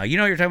back right now. You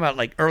know, you're talking about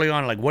like early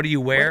on, like what do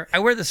you wear? I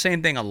wear the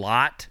same thing a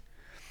lot.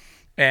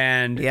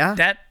 And Yeah.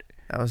 that,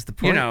 That was the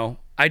point. you know,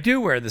 I do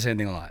wear the same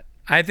thing a lot.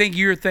 I think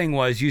your thing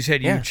was you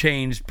said you Yeah.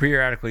 changed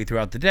periodically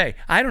throughout the day.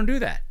 I don't do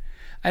that.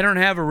 I don't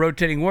have a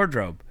rotating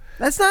wardrobe.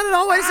 That's not at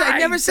all what I said. I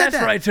never said that's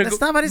that. What I took.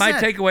 That's not what I My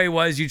said. takeaway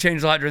was you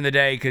change a lot during the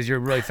day because you're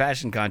really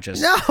fashion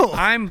conscious. No.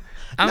 I'm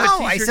a No,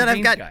 t-shirt I said and I've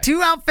jeans got guy.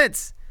 2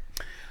 outfits.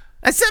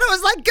 I said it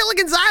was like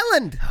Gilligan's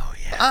Island. Oh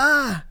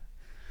yeah.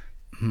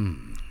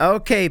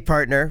 Okay,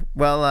 partner.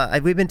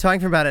 Well, we've been talking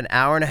for about an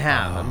hour and a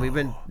half, and we've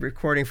been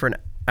recording for an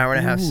hour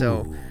and a half,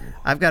 so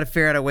I've got to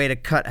figure out a way to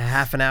cut a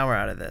half an hour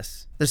out of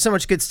this. There's so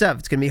much good stuff.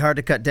 It's going to be hard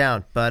to cut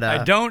down, but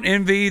I don't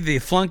envy the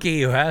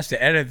flunky who has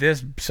to edit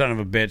this son of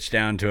a bitch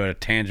down to a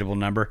tangible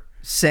number.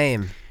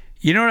 same.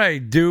 You know what I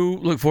do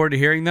look forward to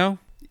hearing though?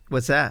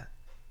 What's that?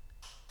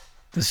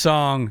 The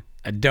song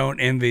 "I Don't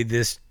Envy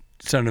This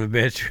Son of a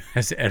Bitch" who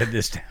has to edit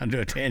this down to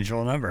a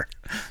tangible number.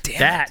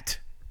 That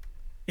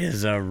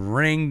is a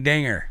ring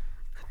dinger.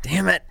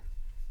 Damn it.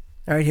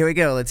 All right, here we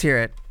go. Let's hear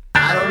it.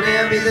 I don't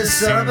envy the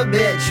son of a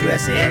bitch who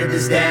has to edit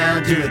this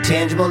down to a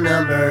tangible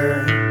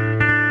number.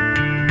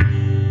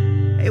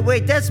 Hey,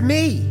 wait, that's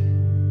me.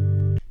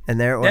 And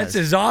there it was. That's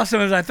as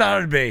awesome as I thought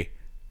it'd be.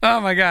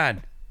 Oh my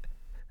God.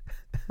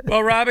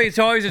 Well, Robbie, it's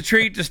always a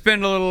treat to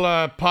spend a little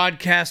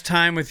podcast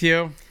time with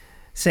you.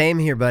 Same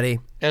here, buddy.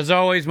 As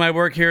always, my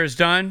work here is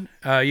done.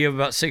 You have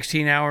about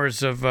 16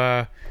 hours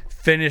of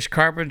finished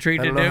carpentry I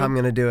to don't know do. how I'm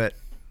going to do it.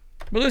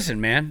 But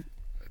listen, man,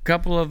 a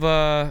couple of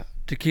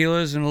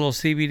tequilas and a little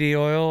CBD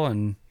oil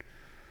and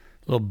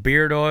a little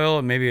beard oil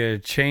and maybe a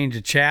change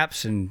of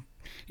chaps, and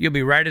you'll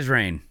be right as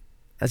rain.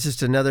 That's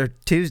just another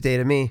Tuesday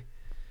to me.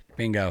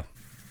 Bingo.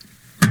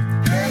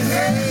 Hey,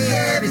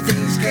 hey,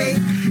 everything's great,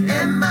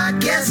 and my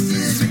guest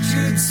is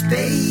Richard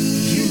Speight.